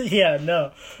 Yeah,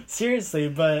 no. Seriously,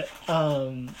 but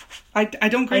I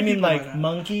don't grade people like that.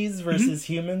 monkeys versus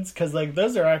humans, because like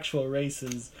those are actual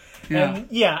races. Yeah. And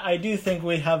yeah, I do think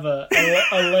we have a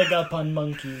leg up on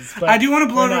monkeys. But I do want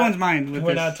to blow everyone's mind with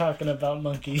We're this. not talking about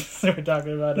monkeys. We're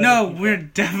talking about No, other people. we're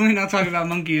definitely not talking about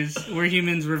monkeys. We're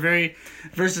humans. We're very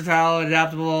versatile,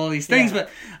 adaptable, all these things. Yeah. But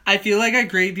I feel like I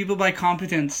grade people by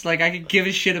competence. Like I could give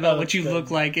a shit about what you look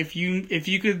like. If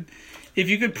you could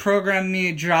program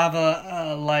me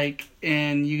Java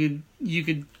and you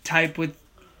could type with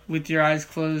your eyes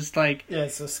closed, like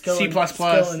so skill C++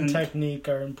 and technique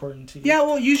are important to you. Yeah,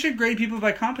 well, you should grade people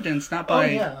by competence, not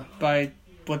by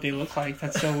what they look like.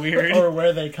 That's so weird. Or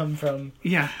where they come from.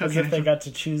 Yeah, as if they got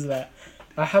to choose that.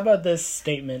 How about this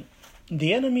statement?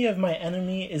 The enemy of my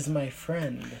enemy is my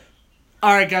friend.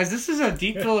 All right, guys, this is a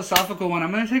deep philosophical one. I'm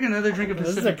going to take another drink of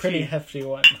Pacific tea. This is a pretty hefty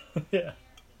one. Yeah.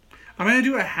 I'm going to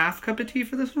do a half cup of tea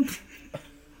for this one.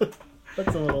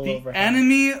 That's a little over. The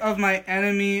enemy of my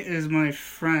enemy is my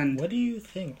friend. What do you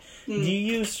think? Do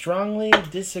you strongly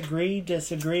disagree,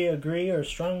 agree, or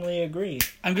strongly agree?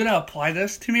 I'm going to apply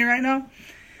this to me right now.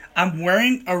 I'm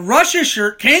wearing a Russia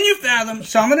shirt. Can you fathom?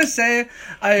 So I'm going to say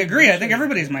I agree. I think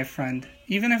everybody's my friend.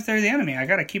 Even if they're the enemy, I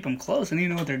got to keep them close. I need to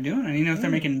know what they're doing. I need to know if they're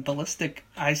making ballistic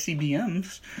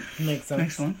ICBMs. Makes sense.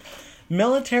 Next one.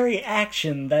 Military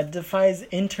action that defies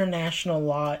international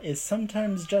law is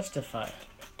sometimes justified.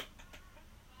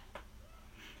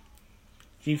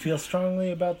 Do you feel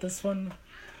strongly about this one?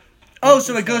 Oh,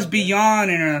 so it goes beyond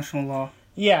international law.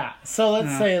 Yeah. So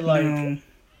let's say like...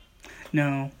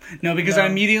 No, because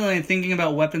I'm immediately thinking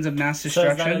about weapons of mass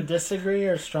destruction. So is that a disagree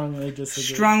or strongly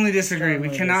disagree? Strongly disagree. We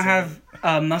cannot have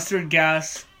mustard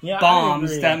gas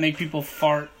bombs that make people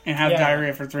fart and have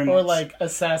diarrhea for 3 months. Or like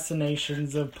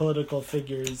assassinations of political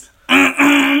figures.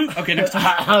 Okay, next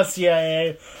one.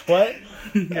 CIA. What?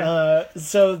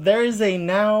 So there is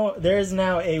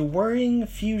now a worrying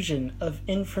fusion of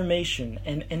information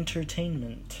and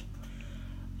entertainment.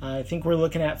 I think we're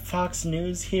looking at Fox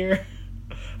News here.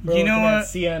 You know what?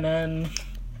 CNN.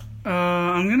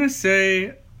 I'm gonna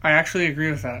say I actually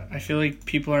agree with that. I feel like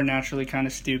people are naturally kind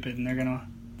of stupid, and they're gonna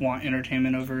want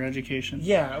entertainment over education.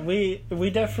 Yeah, we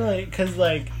definitely, because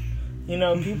like, you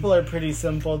know, people are pretty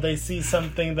simple. They see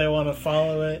something, they want to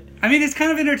follow it. I mean, it's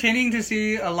kind of entertaining to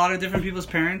see a lot of different people's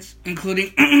parents,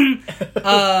 including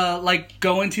like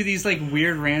go into these like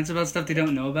weird rants about stuff they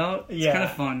don't know about. It's kind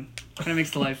of fun. Kind of makes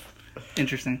the life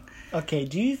interesting. Okay,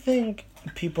 do you think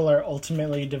people are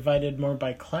ultimately divided more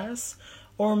by class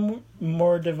or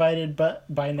more divided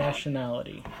by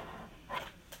nationality?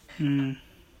 Fuck,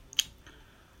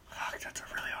 that's a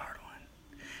really hard one.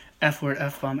 F word,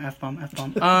 F-bomb.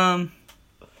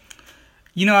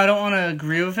 You know, I don't want to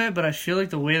agree with it, but I feel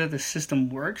like the way that the system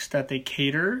works, that they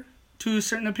cater to a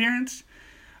certain appearance.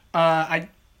 I'm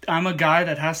a guy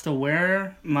that has to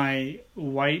wear my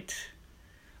white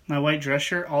dress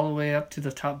shirt all the way up to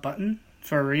the top button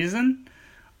for a reason.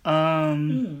 I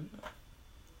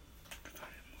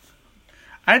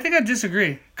think I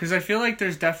disagree, because I feel like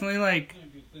there's definitely like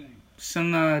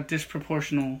some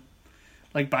disproportional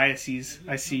like biases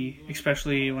I see,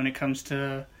 especially when it comes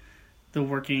to the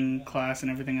working class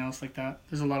and everything else like that.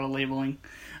 There's a lot of labeling.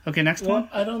 Okay, next one.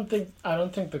 I don't think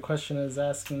the question is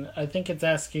asking. I think it's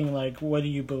asking like, what do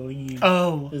you believe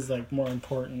is like more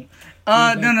important?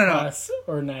 No. Class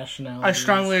or nationality? I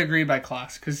strongly agree by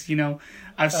class, because you know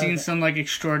I've seen some like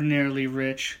extraordinarily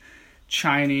rich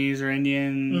Chinese or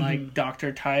Indian like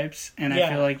doctor types, and I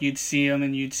feel like you'd see them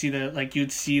and you'd see them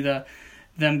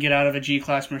get out of a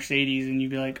G-class Mercedes, and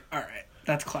you'd be like, all right,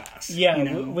 that's class. Yeah, you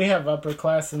know? we have upper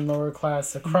class and lower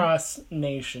class across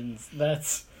nations.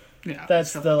 That's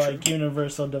the like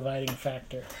universal dividing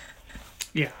factor.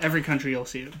 Yeah, every country you'll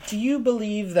see it. Do you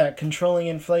believe that controlling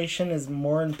inflation is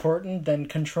more important than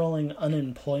controlling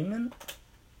unemployment?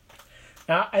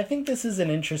 Now, I think this is an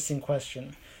interesting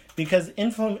question, because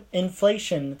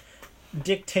inflation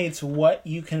dictates what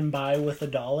you can buy with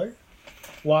 $1,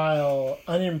 while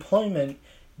unemployment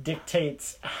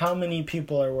dictates how many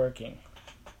people are working.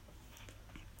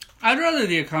 I'd rather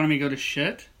the economy go to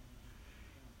shit,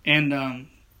 and I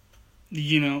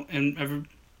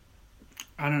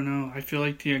don't know. I feel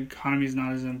like the economy's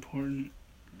not as important.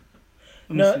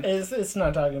 No, it's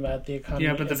not talking about the economy.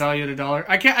 Yeah, but the value of the dollar.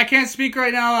 I can't speak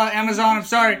right now, Amazon. I'm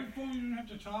sorry.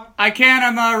 I can't.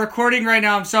 I'm recording right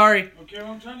now. I'm sorry. Okay,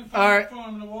 well, I'm trying to find my phone.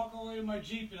 I'm gonna walk all the way to my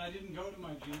Jeep, and I didn't go to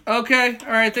my Jeep. Okay.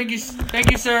 All right. Thank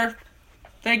you, sir.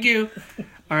 Thank you.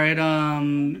 All right.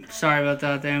 Sorry about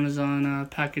that. The Amazon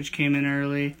package came in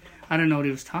early. I don't know what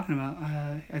he was talking about.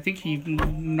 I think he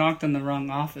knocked on the wrong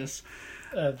office.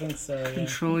 I think so. Yeah.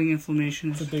 Controlling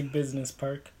inflammation. It's a big business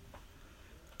park.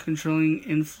 Controlling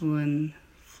influence.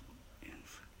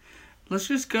 Let's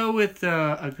just go with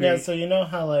agree. Yeah. So you know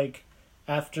how like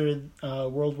after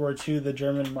World War II, the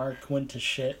German mark went to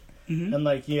shit, and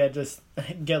like you had to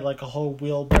get like a whole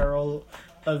wheelbarrow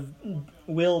of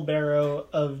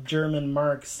German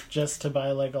marks just to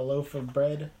buy like a loaf of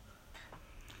bread.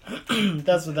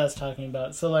 That's what that's talking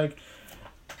about. So like,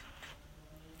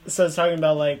 so it's talking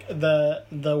about like the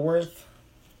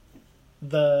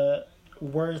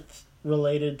worth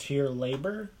related to your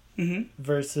labor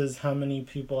versus how many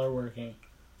people are working.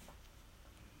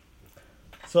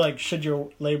 So like, should your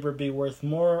labor be worth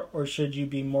more, or should you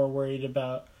be more worried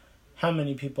about how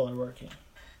many people are working?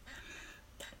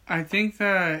 I think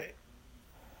that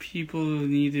people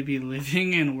need to be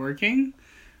living and working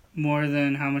more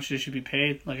than how much they should be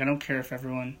paid. Like, I don't care if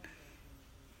everyone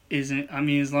isn't. I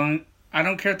mean, I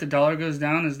don't care if the dollar goes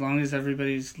down as long as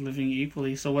everybody's living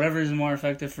equally. So whatever is more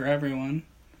effective for everyone.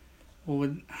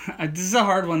 This is a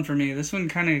hard one for me. This one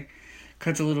kind of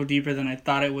cuts a little deeper than I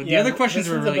thought it would. Yeah, the other questions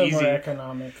were really easy. More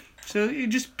economic. So you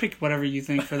just pick whatever you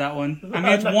think for that one. I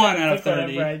mean, it's 1 out of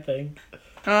 30. Whatever I think.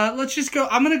 Let's just go.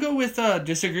 I'm going to go with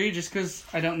disagree just because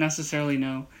I don't necessarily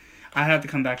know. I have to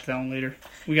come back to that one later.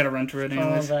 We got to run through it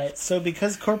anyways. All right. So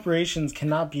because corporations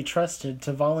cannot be trusted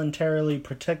to voluntarily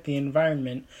protect the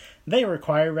environment, they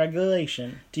require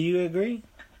regulation. Do you agree?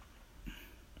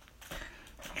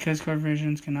 Because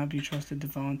corporations cannot be trusted to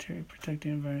voluntarily protect the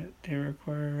environment, they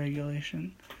require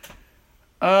regulation.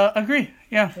 Agree.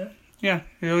 Yeah. It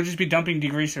would just be dumping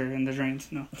degreaser in the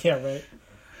drains. No. Yeah, right.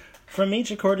 From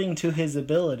each according to his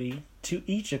ability, to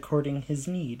each according his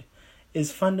need,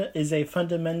 is a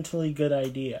fundamentally good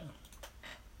idea.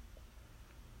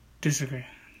 Disagree.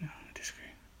 No, I disagree.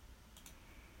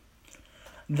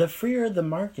 The freer the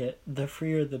market, the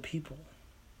freer the people.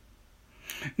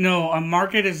 No, a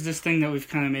market is this thing that we've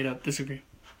kind of made up. Disagree.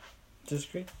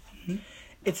 Disagree? Mm-hmm.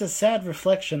 It's a sad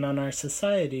reflection on our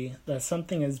society that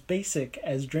something as basic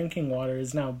as drinking water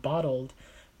is now bottled,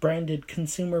 branded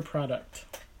consumer product.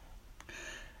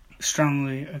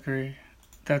 Strongly agree.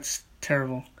 That's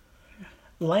terrible.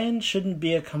 Land shouldn't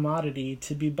be a commodity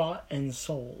to be bought and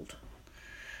sold.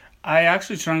 I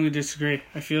actually strongly disagree.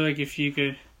 I feel like if you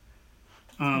could...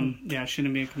 it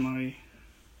shouldn't be a commodity.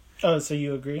 Oh, so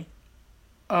you agree?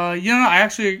 I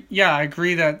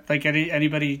agree that like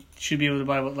anybody should be able to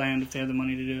buy what land if they have the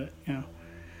money to do it. You know.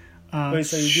 Wait,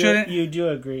 so you do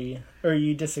agree or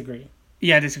you disagree?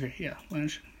 Yeah, I disagree. Yeah,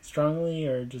 land should. Strongly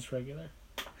or just regular?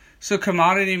 So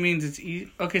commodity means it's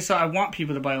easy. Okay, so I want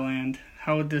people to buy land.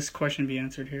 How would this question be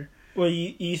answered here? Well,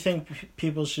 you think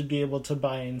people should be able to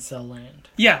buy and sell land?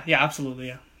 Yeah, absolutely.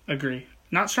 Yeah, agree.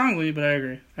 Not strongly, but I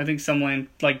agree. I think some land,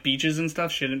 like beaches and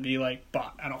stuff, shouldn't be like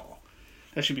bought at all.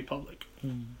 That should be public.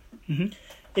 Mm-hmm.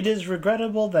 It is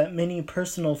regrettable that many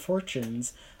personal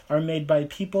fortunes are made by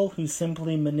people who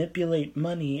simply manipulate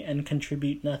money and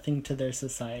contribute nothing to their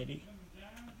society.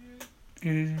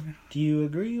 Do you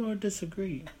agree or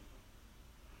disagree?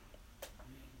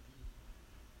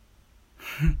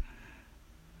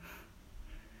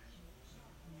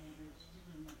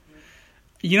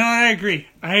 You know what?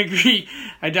 I agree.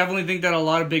 I definitely think that a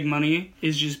lot of big money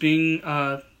is just being...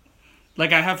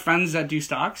 like, I have friends that do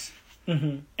stocks,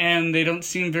 and they don't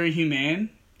seem very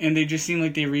humane, and they just seem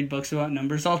like they read books about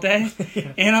numbers all day.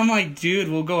 Yeah. And I'm like, dude,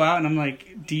 we'll go out, and I'm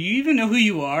like, do you even know who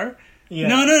you are? Yeah.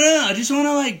 No, I just want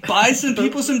to, like, buy some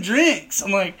people some drinks.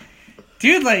 I'm like,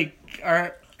 dude, like,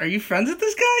 are you friends with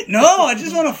this guy? No, I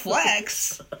just want to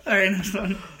flex. All right, next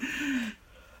one.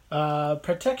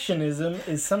 Protectionism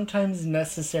is sometimes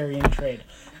necessary in trade.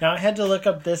 Now I had to look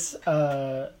up this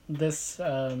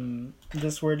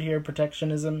word here,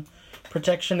 protectionism.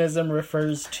 Protectionism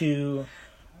refers to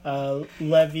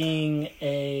levying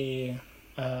a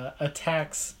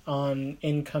tax on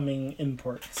incoming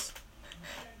imports.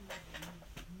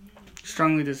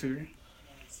 Strongly disagree.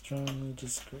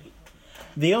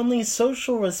 The only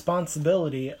social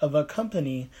responsibility of a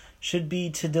company should be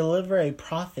to deliver a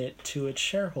profit to its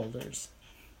shareholders.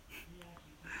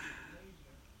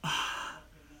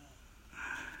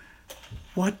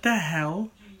 What the hell?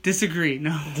 Disagree.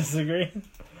 No. Disagree?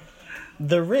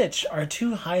 The rich are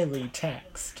too highly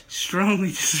taxed.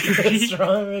 Strongly disagree.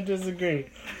 Strongly disagree.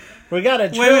 We got a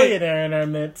trillionaire in our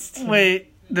midst.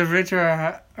 Wait, the rich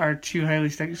are too highly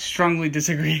strongly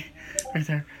disagree. Right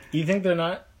there. You think they're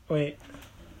not? Wait.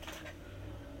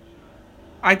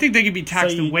 I think they could be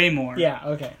taxed way more. Yeah,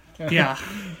 okay. Yeah.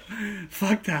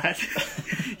 Fuck that.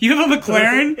 You have a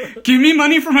McLaren? Give me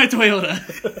money for my Toyota.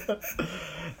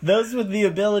 Those with the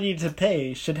ability to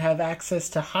pay should have access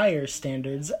to higher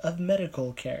standards of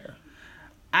medical care.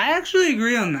 I actually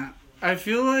agree on that. I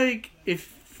feel like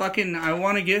if I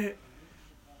want to get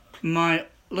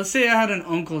let's say I had an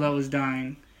uncle that was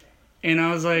dying, and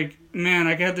I was like, man,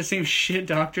 I could have the same shit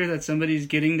doctor that somebody's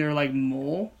getting their, like,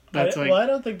 mole. I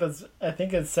don't think that's... I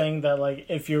think it's saying that, like,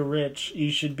 if you're rich,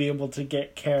 you should be able to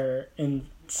get care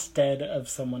instead of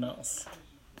someone else.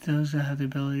 Those that have the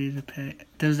ability to pay...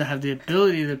 Those that have the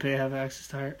ability to pay have access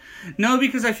to higher... No,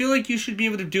 because I feel like you should be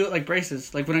able to do it like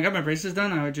braces. Like, when I got my braces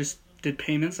done, I just did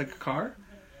payments like a car.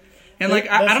 And, like,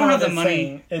 I don't have the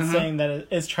money... It's saying that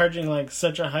it's charging, like,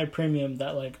 such a high premium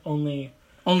that, like, only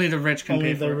the rich can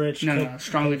pay for it. Only the rich No,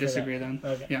 strongly disagree then.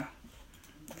 Okay. Yeah.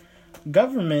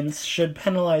 Governments should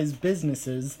penalize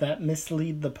businesses that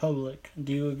mislead the public.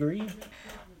 Do you agree?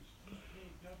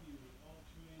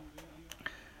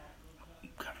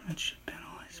 Governments should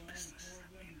penalize businesses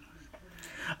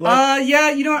that mislead. Yeah,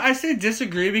 you know what? I say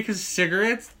disagree because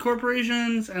cigarette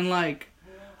corporations and, like,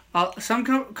 some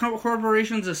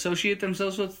corporations associate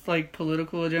themselves with, like,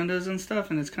 political agendas and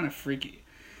stuff, and it's kind of freaky.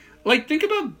 Like, think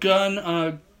about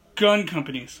gun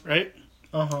companies, right?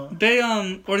 Uh-huh. They,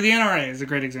 or the NRA is a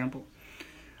great example.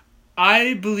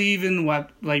 I believe in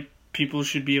people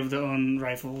should be able to own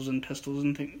rifles and pistols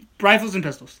and things. Rifles and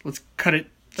pistols. Let's cut it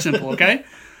simple, okay?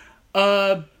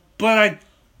 But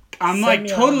I'm like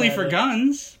totally for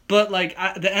guns, but like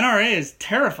the NRA is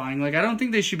terrifying. Like I don't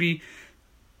think they should be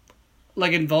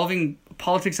like involving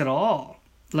politics at all.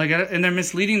 Like and they're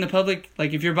misleading the public.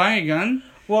 Like if you're buying a gun,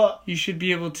 well, you should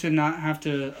be able to not have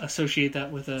to associate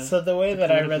that with a. So the way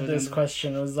that I read this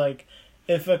question was like,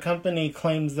 if a company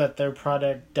claims that their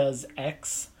product does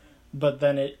X, but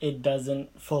then it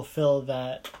doesn't fulfill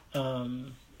that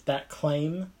that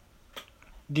claim,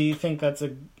 do you think that's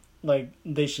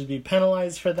they should be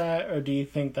penalized for that, or do you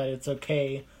think that it's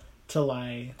okay to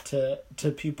lie to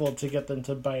people to get them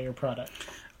to buy your product?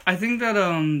 I think that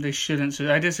they shouldn't.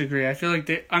 So I disagree. I feel like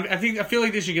I feel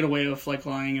like they should get away with like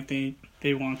lying if they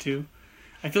want to.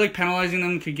 I feel like penalizing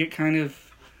them could get kind of.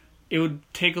 It would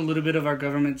take a little bit of our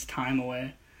government's time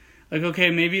away. Like, okay,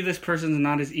 maybe this person's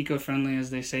not as eco-friendly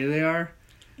as they say they are.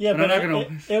 Yeah, but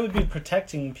it would be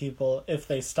protecting people if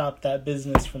they stopped that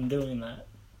business from doing that.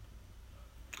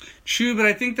 True, but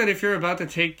I think that if you're about to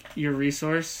take your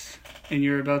resource and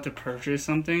you're about to purchase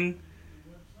something,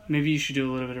 maybe you should do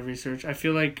a little bit of research. I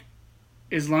feel like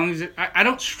as long as I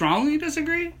don't strongly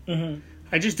disagree. Mm-hmm.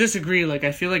 I just disagree. Like,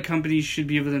 I feel like companies should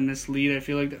be able to mislead. I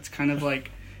feel like that's kind of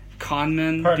like con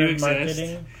men Part do of exist.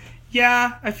 Marketing.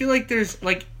 Yeah, I feel like there's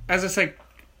like as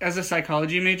a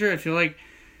psychology major, I feel like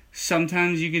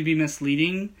sometimes you could be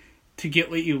misleading to get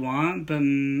what you want, but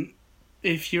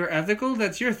if you're ethical,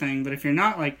 that's your thing. But if you're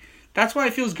not, like, that's why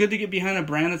it feels good to get behind a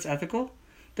brand that's ethical.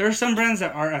 There are some brands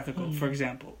that are ethical, for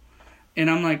example. And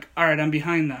I'm like, all right, I'm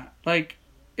behind that. Like,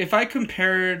 if I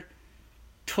compared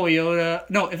Subaru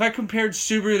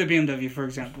to BMW, for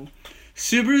example,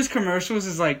 Subaru's commercials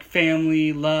is like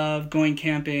family, love, going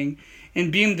camping. In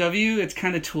BMW, it's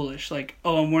kind of toolish. Like,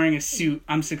 oh, I'm wearing a suit,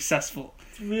 I'm successful.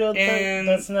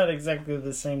 That's not exactly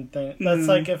the same thing. That's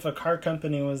like if a car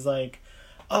company was like,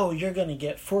 oh, you're going to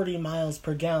get 40 miles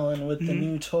per gallon with the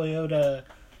new Toyota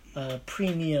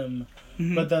Premium.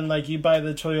 Mm-hmm. But then, like, you buy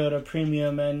the Toyota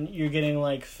Premium and you're getting,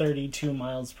 like, 32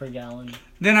 miles per gallon.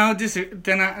 Then I would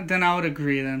Then I would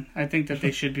agree. Then I think that they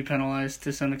should be penalized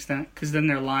to some extent because then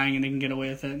they're lying and they can get away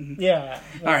with it. Yeah.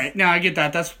 All right. Now I get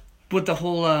that. That's what the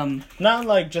whole not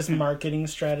like just marketing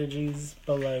strategies,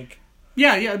 but like.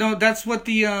 Yeah. No, that's what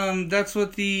the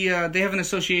they have an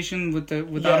association with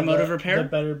automotive repair. The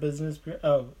Better Business Bureau.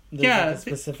 Oh. There's like a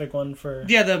specific one for...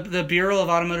 Yeah, the Bureau of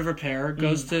Automotive Repair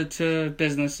goes to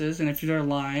businesses, and if they're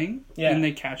lying and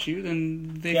they catch you,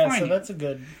 then they fine you. Yeah, so that's a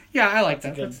good... Yeah, I like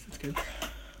that. That's good.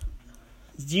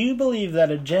 Do you believe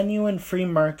that a genuine free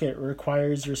market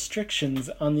requires restrictions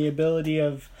on the ability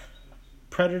of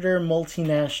predator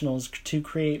multinationals to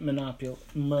create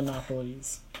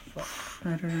monopolies?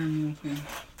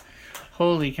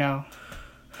 Holy cow.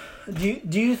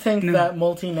 Do you think that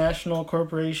multinational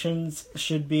corporations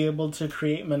should be able to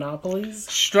create monopolies?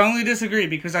 Strongly disagree,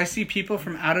 because I see people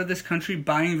from out of this country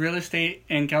buying real estate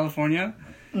in California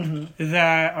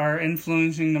that are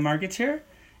influencing the markets here.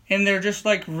 and they're just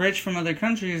like rich from other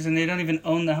countries, and they don't even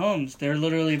own the homes. They're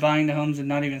literally buying the homes and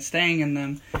not even staying in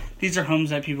them. These are homes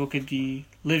that people could be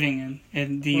living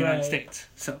in the United States.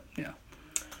 So, yeah.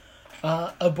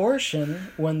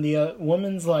 Abortion, when the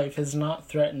woman's life is not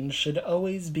threatened, should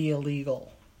always be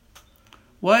illegal.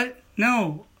 What?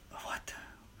 No. What?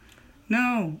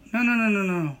 No.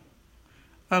 No.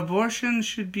 Abortion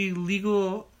should be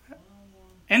legal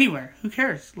anywhere. Who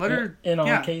cares? Let her... In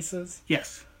all cases?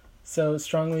 Yes. So,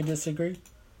 strongly disagree?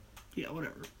 Yeah,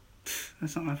 whatever.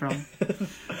 That's not my problem.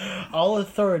 All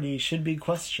authority should be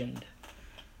questioned.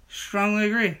 Strongly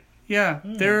agree. Yeah.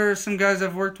 There are some guys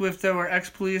I've worked with that were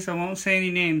ex-police, I won't say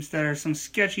any names, that are some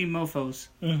sketchy mofos.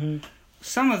 Mm-hmm.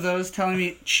 Some of those telling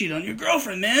me, cheat on your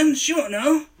girlfriend, man. She won't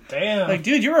know. Damn. Like,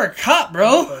 dude, you were a cop,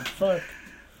 bro. What the fuck?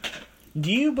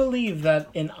 Do you believe that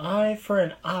an eye for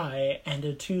an eye and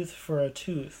a tooth for a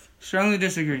tooth? Strongly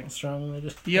disagree. Strongly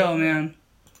disagree. Yo, man.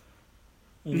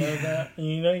 You know that?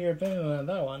 You know your opinion on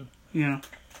that one. Yeah.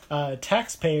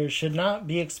 Taxpayers should not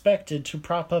be expected to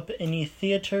prop up any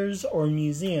theaters or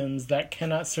museums that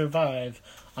cannot survive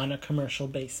on a commercial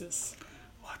basis.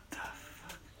 What the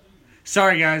fuck?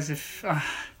 Sorry, guys, if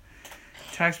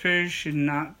taxpayers should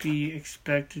not be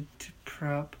expected to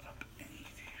prop up any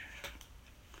theaters.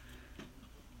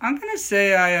 I'm gonna say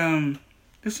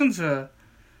this one's a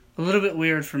little bit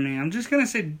weird for me. I'm just gonna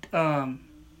say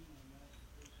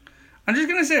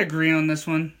agree on this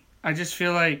one. I just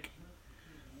feel like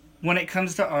when it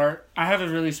comes to art, I have a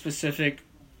really specific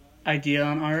idea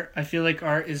on art. I feel like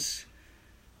art is...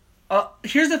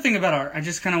 here's the thing about art. I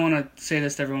just kind of want to say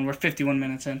this to everyone. We're 51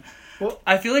 minutes in. Well,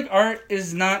 I feel like art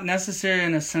is not necessarily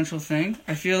an essential thing.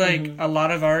 I feel like a lot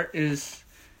of art is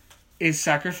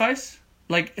sacrifice.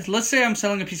 Like, let's say I'm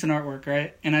selling a piece of artwork,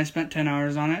 right? And I spent 10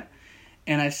 hours on it,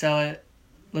 and I sell it.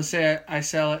 Let's say I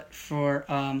sell it for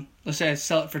 $10.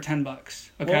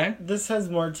 Okay. Well, this has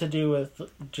more to do with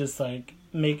just like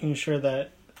making sure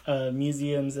that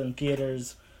museums and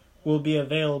theaters will be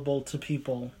available to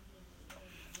people.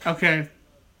 Okay.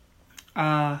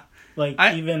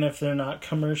 Even if they're not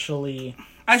commercially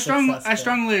I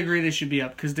strongly agree they should be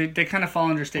up because they kind of fall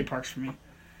under state parks for me.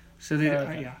 So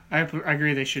I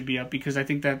agree they should be up because I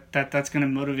think that's going to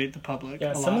motivate the public.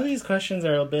 Yeah, a some lot. of these questions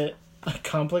are a bit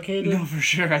complicated. No, for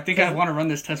sure. I think I want to run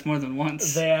this test more than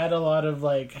once. They add a lot of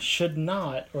should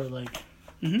not or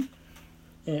Mm-hmm.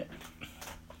 Yeah.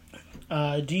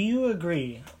 Do you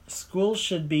agree? Schools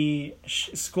should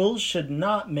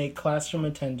not make classroom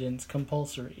attendance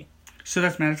compulsory. So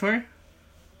that's mandatory?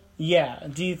 Yeah.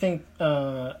 Do you think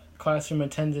classroom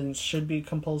attendance should be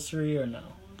compulsory or no?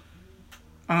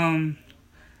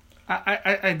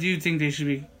 I do think they should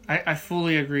be. I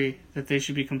fully agree that they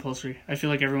should be compulsory. I feel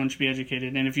like everyone should be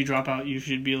educated, and if you drop out, you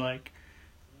should be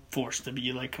forced to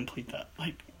be complete that.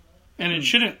 And it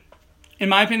shouldn't. In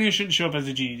my opinion, it shouldn't show up as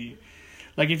a GED.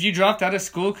 If you dropped out of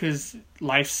school because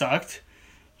life sucked,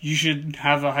 you should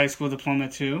have a high school diploma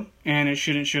too, and it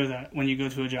shouldn't show that when you go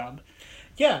to a job.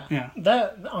 Yeah.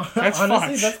 That's honestly,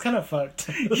 fucked. that's kind of fucked.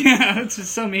 Yeah, it's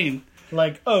just so mean.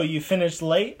 You finished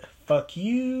late? Fuck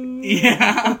you.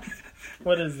 Yeah.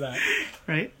 What is that?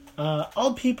 Right?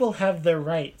 All people have their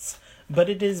rights, but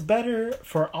it is better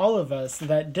for all of us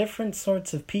that different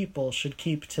sorts of people should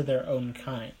keep to their own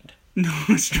kind. No,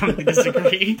 I strongly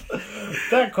disagree.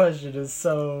 That question is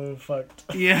so fucked.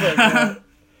 Yeah.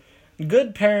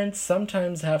 Good parents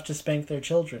sometimes have to spank their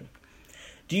children.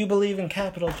 Do you believe in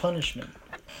capital punishment?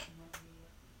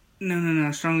 No,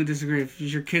 I strongly disagree. If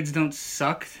your kids don't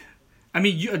suck...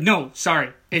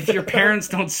 If your parents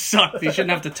don't suck, they shouldn't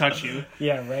have to touch you.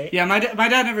 Yeah, right? Yeah, my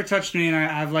dad never touched me, and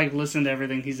I've listened to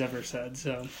everything he's ever said.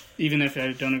 So even if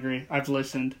I don't agree, I've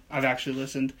listened. I've actually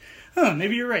listened.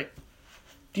 Maybe you're right.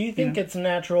 Do you think it's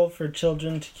natural for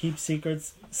children to keep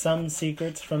some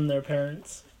secrets from their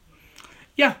parents?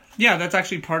 Yeah, that's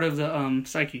actually part of the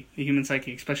the human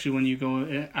psyche, especially when you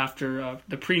go after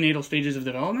the prenatal stages of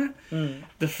development.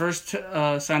 The first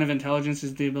sign of intelligence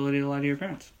is the ability to lie to your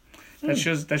parents. That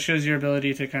shows your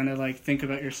ability to kind of think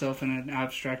about yourself in an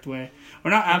abstract way,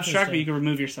 or not abstract, but you can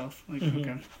remove yourself.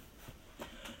 Okay.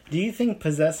 Do you think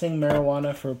possessing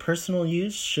marijuana for personal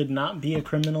use should not be a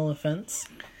criminal offense?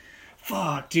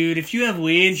 Fuck, dude! If you have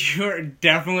weed, you're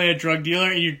definitely a drug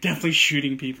dealer, and you're definitely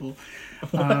shooting people.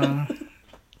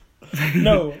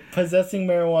 No, possessing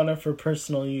marijuana for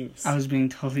personal use. I was being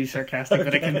totally sarcastic,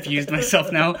 but I confused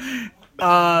myself now.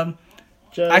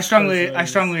 I strongly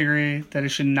agree that it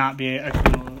should not be a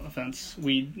criminal offense.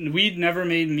 Weed never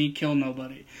made me kill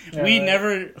nobody. Yeah,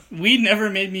 weed never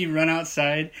made me run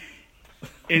outside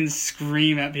and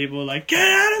scream at people get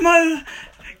out of my lawn,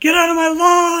 get out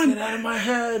of my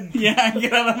head. Yeah,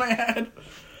 get out of my head.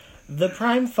 The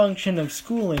prime function of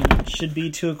schooling should be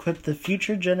to equip the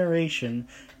future generation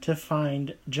to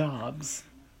find jobs.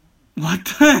 What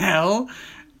the hell?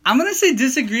 I'm gonna say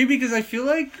disagree because I feel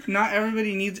like not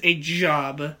everybody needs a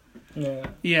job. Yeah.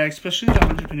 Yeah, especially the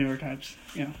entrepreneur types.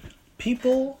 Yeah.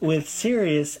 People with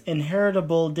serious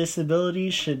inheritable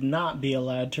disabilities should not be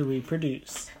allowed to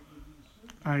reproduce.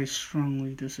 I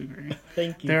strongly disagree.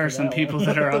 Thank you. There for are some that people one.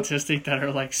 that are autistic that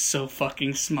are like so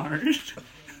fucking smart.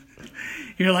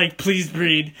 You're like, please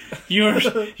breed. You're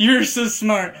so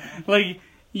smart. Like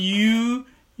you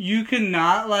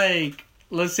cannot like,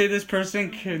 let's say this person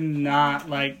cannot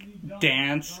like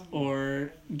dance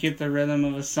or get the rhythm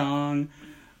of a song,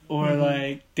 or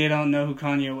like they don't know who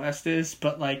Kanye West is,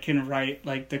 but like can write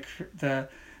like the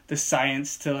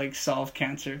science to like solve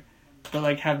cancer, but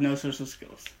like have no social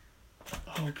skills.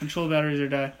 Oh, controller batteries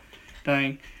are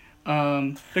dying.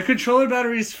 The controller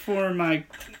batteries for my...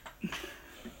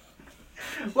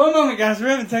 One moment, guys. We're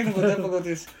having technical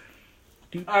difficulties.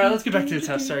 Alright, let's get back to the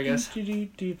test. Sorry, guys.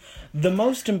 The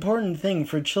most important thing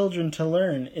for children to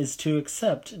learn is to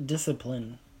accept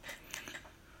discipline.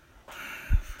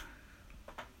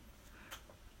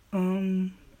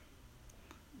 I'm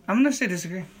gonna say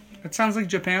disagree. It sounds like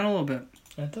Japan a little bit.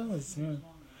 It does, yeah.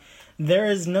 There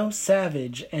is no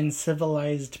savage and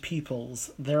civilized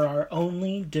peoples. There are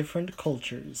only different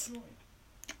cultures.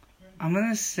 I'm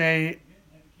gonna say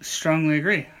strongly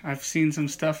agree. I've seen some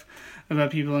stuff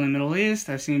about people in the Middle East.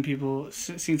 I've seen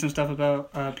some stuff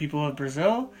about people of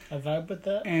Brazil. I vibe with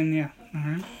that. And yeah,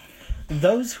 alright.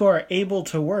 Those who are able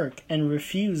to work and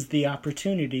refuse the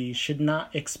opportunity should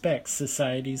not expect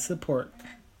society's support.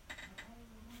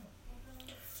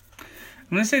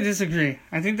 I'm gonna say disagree.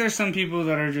 I think there's some people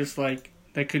that are just like,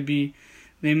 that could be,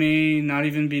 they may not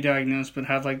even be diagnosed, but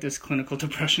have like this clinical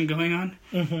depression going on.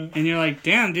 Mm-hmm. And you're like,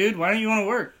 damn, dude, why don't you want to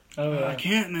work? Oh, yeah. I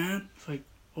can't, man. It's like,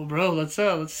 well, bro, let's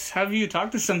have you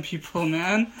talk to some people,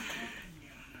 man.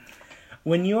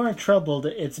 When you are troubled,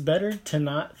 it's better to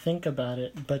not think about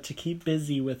it, but to keep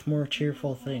busy with more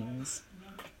cheerful things.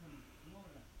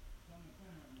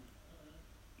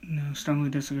 No, strongly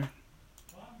disagree.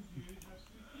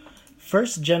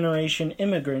 First-generation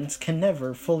immigrants can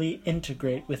never fully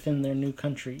integrate within their new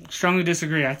country. Strongly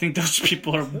disagree. I think those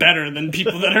people are better than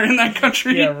people that are in that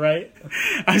country. Yeah, right?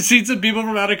 I've seen some people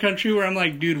from out of country where I'm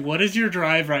like, dude, what is your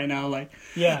drive right now? Like,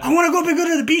 Yeah. I want to go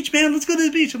to the beach, man. Let's go to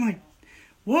the beach. I'm like,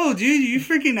 whoa, dude, you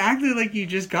freaking acted like you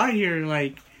just got here.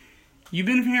 Like, you've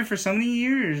been here for so many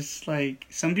years. Like,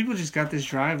 some people just got this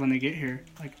drive when they get here.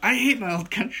 Like, I hate my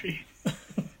old country.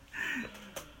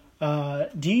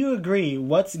 Do you agree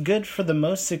what's good for the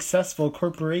most successful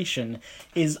corporation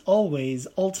is always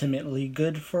ultimately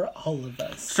good for all of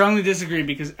us? Strongly disagree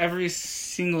because every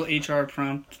single HR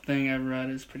prompt thing I've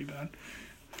read is pretty bad.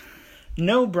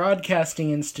 No broadcasting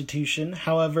institution,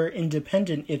 however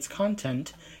independent its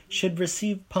content, should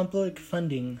receive public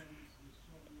funding.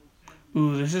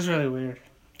 Ooh, this is really weird.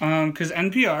 Because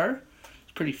NPR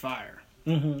is pretty fire.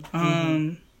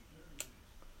 Mm-hmm.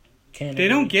 They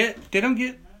don't get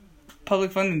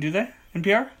public funding, do they?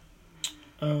 NPR?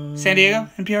 San Diego?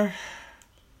 NPR?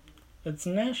 It's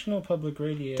National Public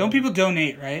Radio. Don't people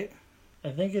donate, right? I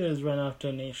think it is run off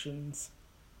donations.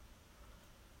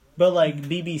 But like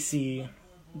BBC,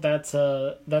 that's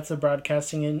a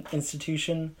broadcasting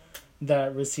institution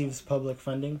that receives public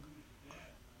funding.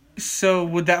 So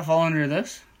would that fall under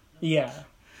this? Yeah.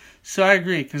 So I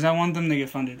agree, because I want them to get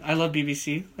funded. I love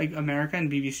BBC, like America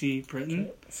and BBC Britain.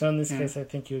 Okay. So in this case, I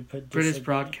think you would put British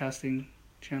Broadcasting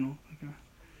Channel. Okay.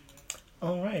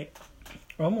 All right.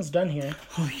 We're almost done here.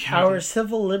 Holy cow. Our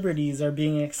civil liberties are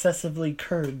being excessively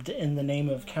curbed in the name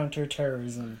of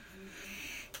counterterrorism.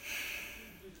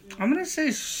 I'm going to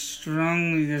say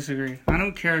strongly disagree. I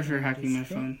don't care if you're hacking my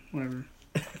phone. Whatever.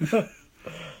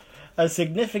 A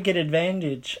significant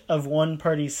advantage of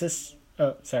one-party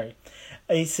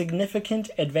A significant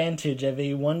advantage of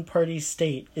a one-party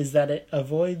state is that it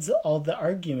avoids all the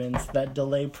arguments that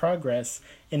delay progress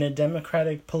in a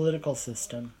democratic political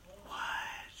system. What?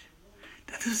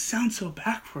 That doesn't sound so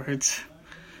backwards.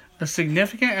 A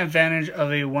significant advantage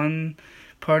of a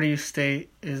one-party state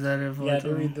is that it avoids... Yeah, I had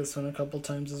to read this one a couple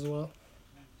times as well.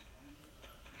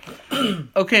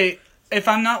 Okay, if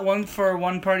I'm not one for a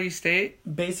one-party state...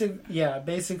 Basically,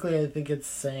 I think it's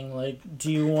saying, like,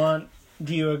 do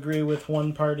you agree with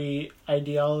one-party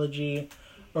ideology,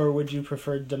 or would you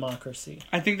prefer democracy?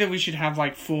 I think that we should have,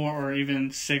 like, 4 or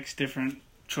even 6 different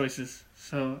choices.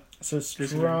 So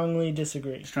strongly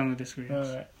disagree. Strongly disagree. Yes.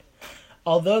 All right.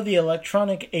 Although the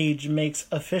electronic age makes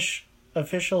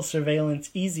official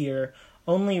surveillance easier,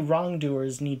 only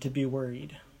wrongdoers need to be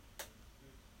worried.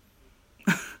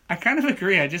 I kind of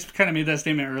agree. I just kind of made that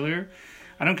statement earlier.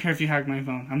 I don't care if you hack my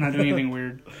phone. I'm not doing anything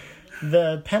weird.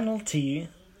 The penalty,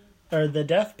 or the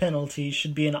death penalty,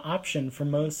 should be an option for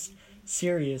most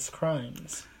serious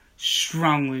crimes.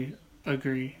 Strongly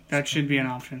agree. That should be an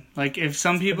option. Like, if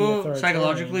some people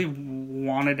psychologically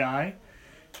want to die,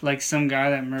 like some guy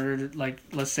that murdered, like,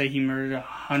 let's say he murdered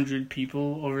 100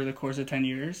 people over the course of 10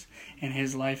 years, and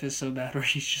his life is so bad where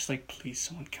he's just like, please,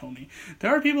 someone kill me.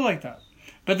 There are people like that.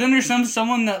 But then there's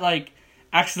someone that, like,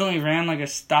 accidentally ran, like, a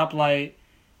stoplight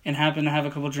and happened to have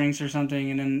a couple drinks or something,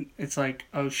 and then it's like,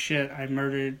 oh shit, I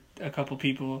murdered a couple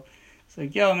people. It's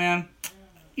like, yo, man,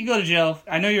 you go to jail.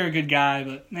 I know you're a good guy,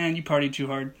 but, man, you partied too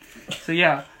hard. So,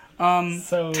 yeah.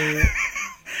 So...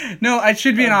 No, it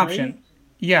should be an option.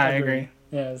 Yeah, I agree.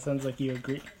 Yeah, it sounds like you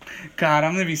agree. God,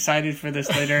 I'm going to be cited for this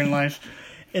later in life.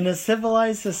 In a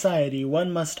civilized society,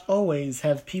 one must always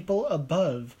have people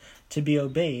above to be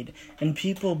obeyed, and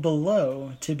people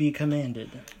below to be commanded.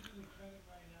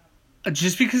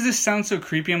 Just because this sounds so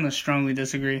creepy, I'm going to strongly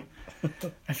disagree.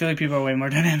 I feel like people are way more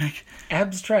dynamic.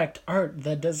 Abstract art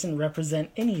that doesn't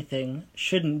represent anything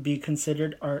shouldn't be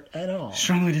considered art at all.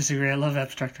 Strongly disagree. I love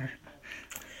abstract art.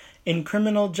 In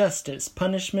criminal justice,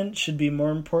 punishment should be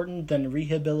more important than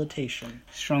rehabilitation.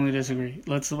 Strongly disagree.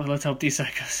 Let's help these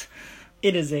psychos.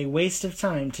 It is a waste of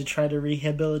time to try to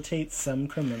rehabilitate some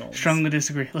criminals. Strongly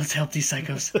disagree. Let's help these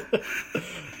psychos.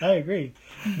 I agree.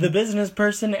 The business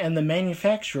person and the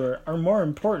manufacturer are more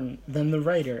important than the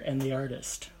writer and the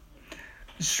artist.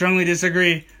 Strongly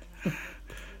disagree.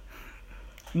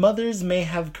 Mothers may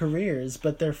have careers,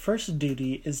 but their first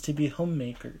duty is to be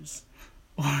homemakers.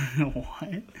 What?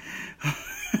 What?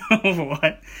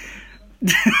 What?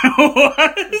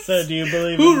 So do you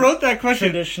believe Who wrote that question?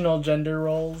 Traditional gender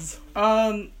roles?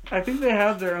 I think they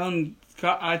have their own...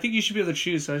 I think you should be able to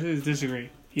choose, so I think disagree.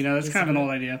 You know, that's kind of an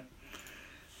old idea.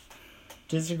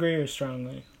 Disagree or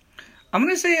strongly? I'm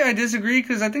going to say I disagree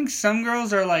because I think some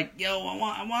girls are like, yo,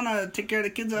 I want to take care of the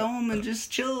kids at home and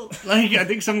just chill. Like, I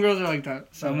think some girls are like that.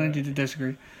 So I'm going to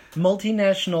disagree.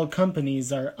 Multinational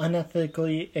companies are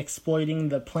unethically exploiting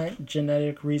the plant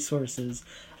genetic resources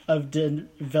of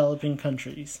developing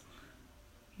countries.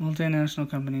 Multinational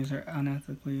companies are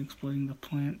unethically exploiting the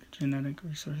plant genetic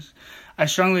resources. I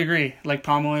strongly agree. Like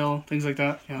palm oil, things like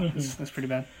that. Yeah, that's pretty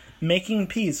bad. Making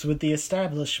peace with the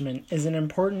establishment is an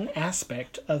important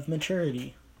aspect of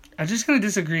maturity. I'm just going to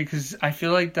disagree because I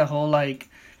feel like the whole, like,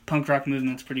 punk rock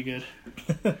movement's pretty good.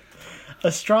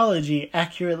 Astrology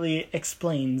accurately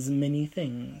explains many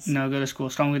things. No, go to school.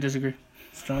 Strongly disagree.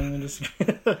 Strongly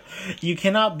disagree. You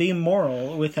cannot be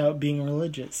moral without being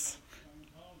religious.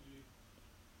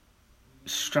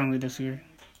 Strongly disagree.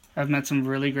 I've met some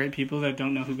really great people that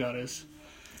don't know who God is.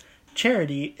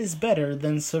 Charity is better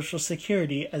than Social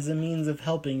Security as a means of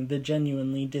helping the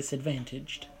genuinely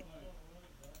disadvantaged.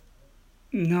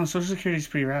 No, Social Security is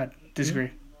pretty rad.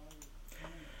 Disagree.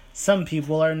 Some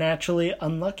people are naturally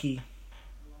unlucky.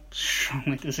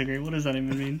 Strongly disagree. What does that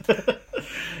even mean?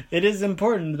 It is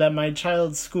important that my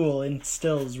child's school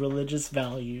instills religious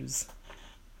values.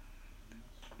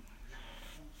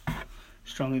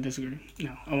 Strongly disagree.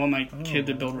 No, I want my kid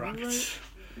to build rockets.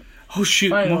 Oh shoot!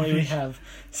 Finally, we have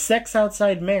sex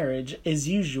outside marriage is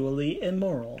usually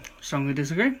immoral. Strongly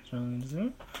disagree. Strongly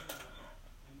disagree.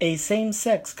 A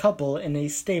same-sex couple in a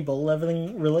stable,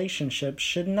 loving relationship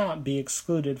should not be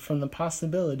excluded from the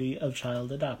possibility of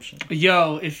child adoption.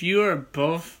 Yo, if you are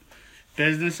both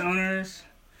business owners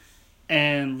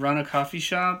and run a coffee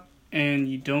shop and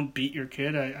you don't beat your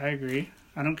kid, I agree.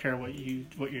 I don't care what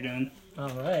you're doing. All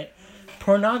right.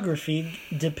 Pornography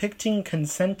depicting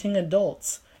consenting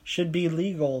adults should be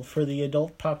legal for the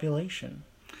adult population.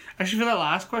 Actually, for that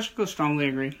last question, go strongly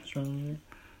agree. Strongly.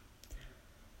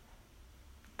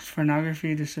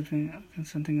 Pornography depicting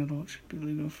consenting adults should be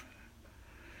legal for...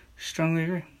 Strongly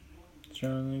agree.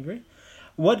 Strongly agree.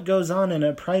 What goes on in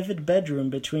a private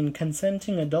bedroom between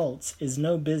consenting adults is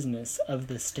no business of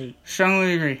the state.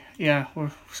 Strongly agree. Yeah,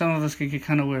 or some of us could get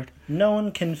kind of weird. No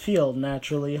one can feel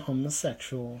naturally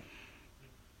homosexual.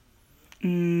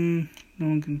 No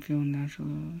one can feel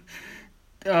naturally...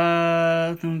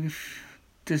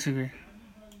 Disagree.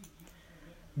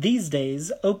 These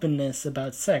days, openness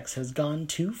about sex has gone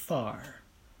too far.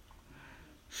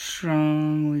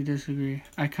 Strongly disagree.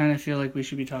 I kind of feel like we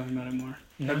should be talking about it more.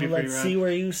 Now let's see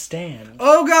where you stand.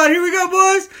 Oh God, here we go,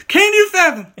 boys! Can you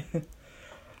fathom?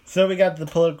 So we got the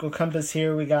political compass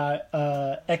here. We got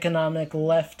economic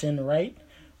left and right.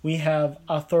 We have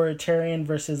authoritarian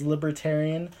versus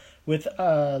libertarian, with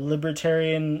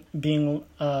libertarian being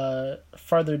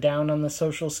farther down on the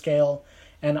social scale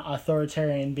and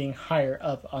authoritarian being higher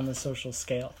up on the social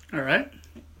scale. All right.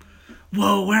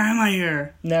 Whoa, where am I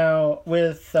here? Now,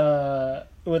 with the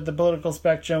political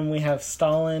spectrum, we have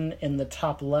Stalin in the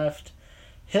top left,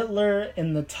 Hitler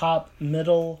in the top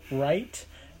middle right.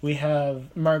 We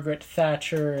have Margaret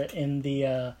Thatcher in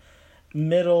the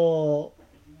middle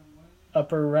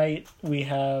upper right. We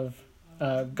have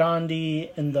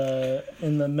Gandhi in the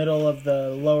middle of the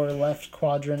lower left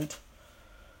quadrant.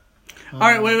 All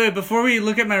right, wait. Before we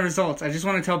look at my results, I just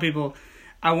want to tell people,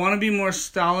 I want to be more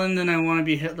Stalin than I want to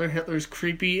be Hitler. Hitler's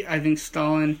creepy. I think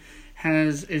Stalin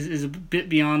is a bit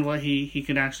beyond what he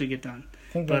could actually get done.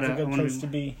 I think that's a good place to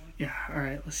be. Yeah, all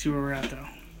right. Let's see where we're at, though.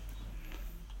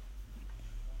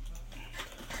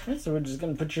 Right, so we're just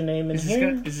going to put your name in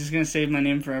here. Is this going to save my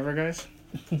name forever, guys?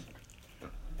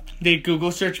 They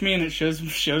Google search me and it shows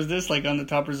this, like, on the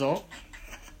top result.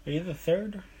 Are you the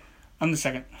third? I'm the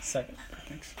second. Second.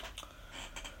 Thanks.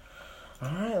 All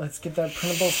right, let's get that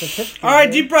printable certificate. All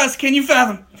right, deep breaths. Can you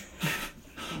fathom?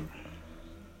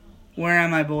 Where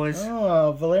am I, boys?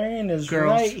 Oh, Valerian is Girls.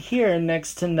 right here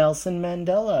next to Nelson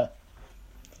Mandela.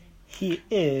 He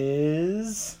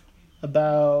is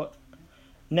about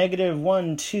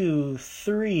 -1, 2,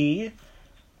 3,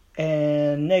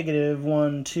 and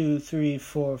 -1, 2, 3,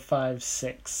 4, 5,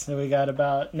 6. So we got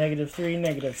about -3,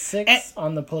 -6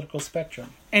 on the political spectrum.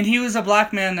 And he was a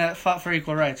black man that fought for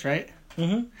equal rights, right?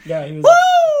 Mm-hmm. Yeah, he was.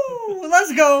 Woo!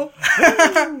 Let's go.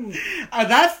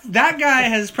 That guy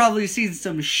has probably seen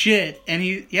some shit, and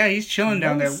he's chilling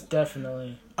down there.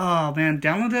 Definitely. Oh man,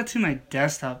 download that to my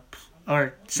desktop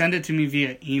or send it to me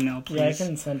via email, please. Yeah, I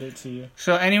can send it to you.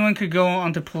 So anyone could go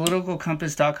onto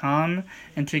politicalcompass.com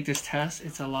and take this test.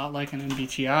 It's a lot like an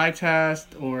MBTI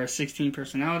test or a 16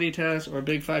 personality test or a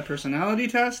Big 5 personality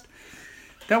test.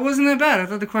 That wasn't that bad. I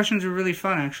thought the questions were really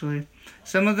fun, actually.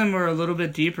 Some of them were a little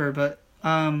bit deeper, but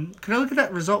could I look at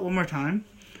that result one more time?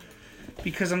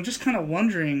 Because I'm just kind of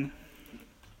wondering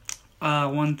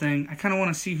one thing. I kind of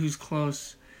want to see who's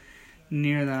close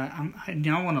near that. I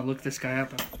now want to look this guy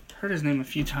up. I've heard his name a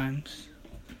few times.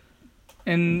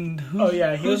 And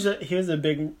he was a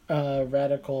big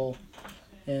radical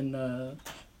in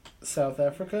South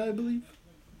Africa, I believe.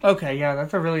 Okay, yeah,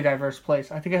 that's a really diverse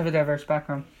place. I think I have a diverse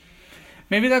background.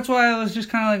 Maybe that's why I was just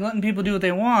kind of like letting people do what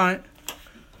they want.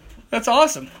 That's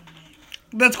awesome.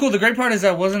 That's cool. The great part is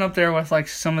I wasn't up there with like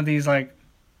some of these like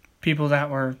people that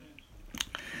were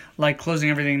like closing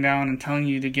everything down and telling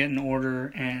you to get in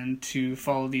order and to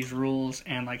follow these rules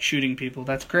and like shooting people.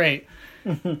 That's great.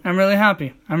 I'm really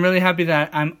happy. I'm really happy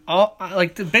that I'm all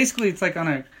like basically it's like on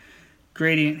a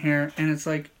gradient here and it's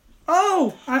like,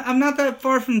 oh, I'm not that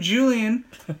far from Julian,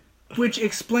 which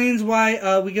explains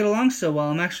why we get along so well.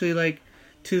 I'm actually like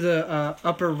to the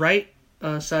upper right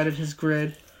side of his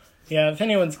grid. Yeah, if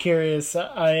anyone's curious,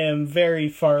 I am very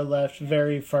far left,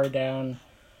 very far down.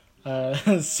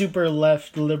 Super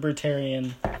left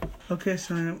libertarian. Okay,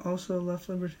 so I'm also left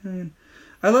libertarian.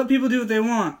 I let people do what they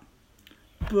want,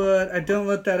 but I don't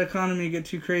let that economy get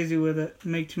too crazy with it.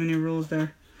 Make too many rules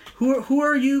there. Who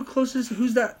are you closest?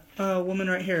 Who's that woman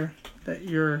right here that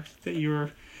you're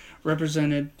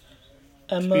represented?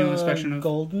 Emma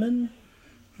Goldman.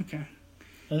 Okay.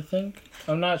 I think.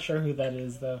 I'm not sure who that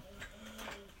is, though.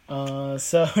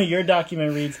 So your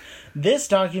document reads, this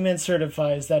document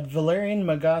certifies that Valerian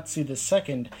Magatsu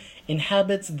II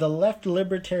inhabits the left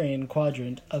libertarian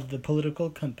quadrant of the political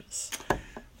compass.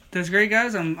 That's great,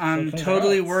 guys. I'm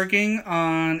totally working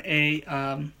on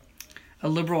a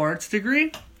liberal arts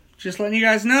degree. Just letting you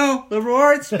guys know, liberal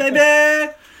arts, baby.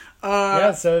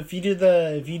 Yeah, so if you do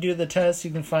the test,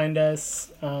 you can find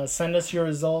us. Send us your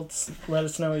results. Let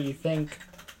us know what you think.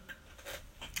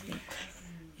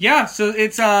 Yeah, so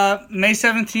it's May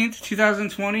 17th,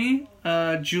 2020.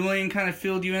 Julian kind of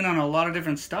filled you in on a lot of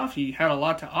different stuff. He had a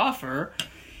lot to offer.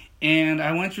 And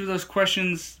I went through those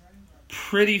questions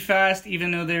pretty fast, even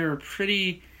though they were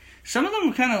pretty... Some of them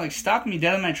were kind of like stopping me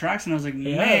dead in my tracks, and I was like,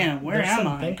 man, where am I? There's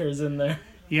some thinkers in there.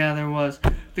 Yeah, there was.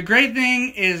 The great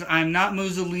thing is I'm not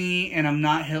Mussolini and I'm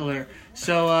not Hitler.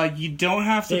 So you don't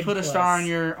have to put a star on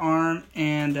your arm,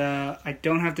 and I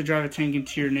don't have to drive a tank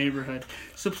into your neighborhood.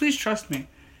 So please trust me.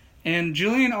 And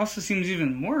Julian also seems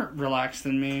even more relaxed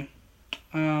than me.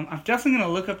 I'm definitely going to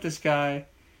look up this guy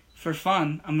for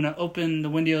fun. I'm going to open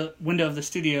the window of the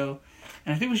studio,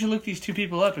 and I think we should look these two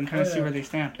people up and kind of see where they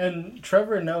stand. And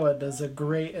Trevor Noah does a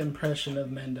great impression of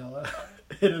Mandela.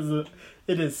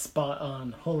 It is spot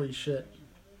on. Holy shit.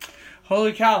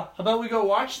 Holy cow. How about we go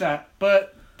watch that?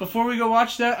 But before we go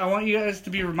watch that, I want you guys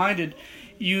to be reminded,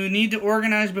 you need to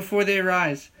organize before they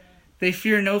rise. They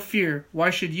fear no fear. Why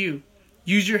should you?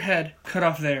 Use your head, cut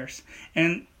off theirs.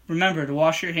 And remember to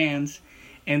wash your hands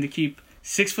and to keep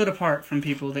 6 foot apart from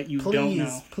people that you don't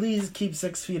know. Please keep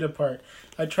 6 feet apart.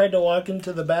 I tried to walk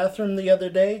into the bathroom the other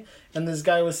day, and this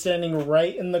guy was standing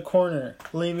right in the corner,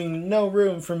 leaving no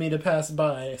room for me to pass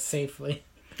by safely.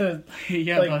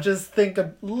 Yeah, just think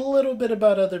a little bit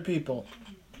about other people.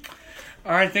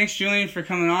 All right, thanks, Julian, for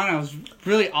coming on. It was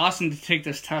really awesome to take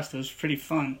this test. It was pretty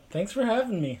fun. Thanks for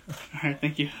having me. All right,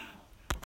 thank you.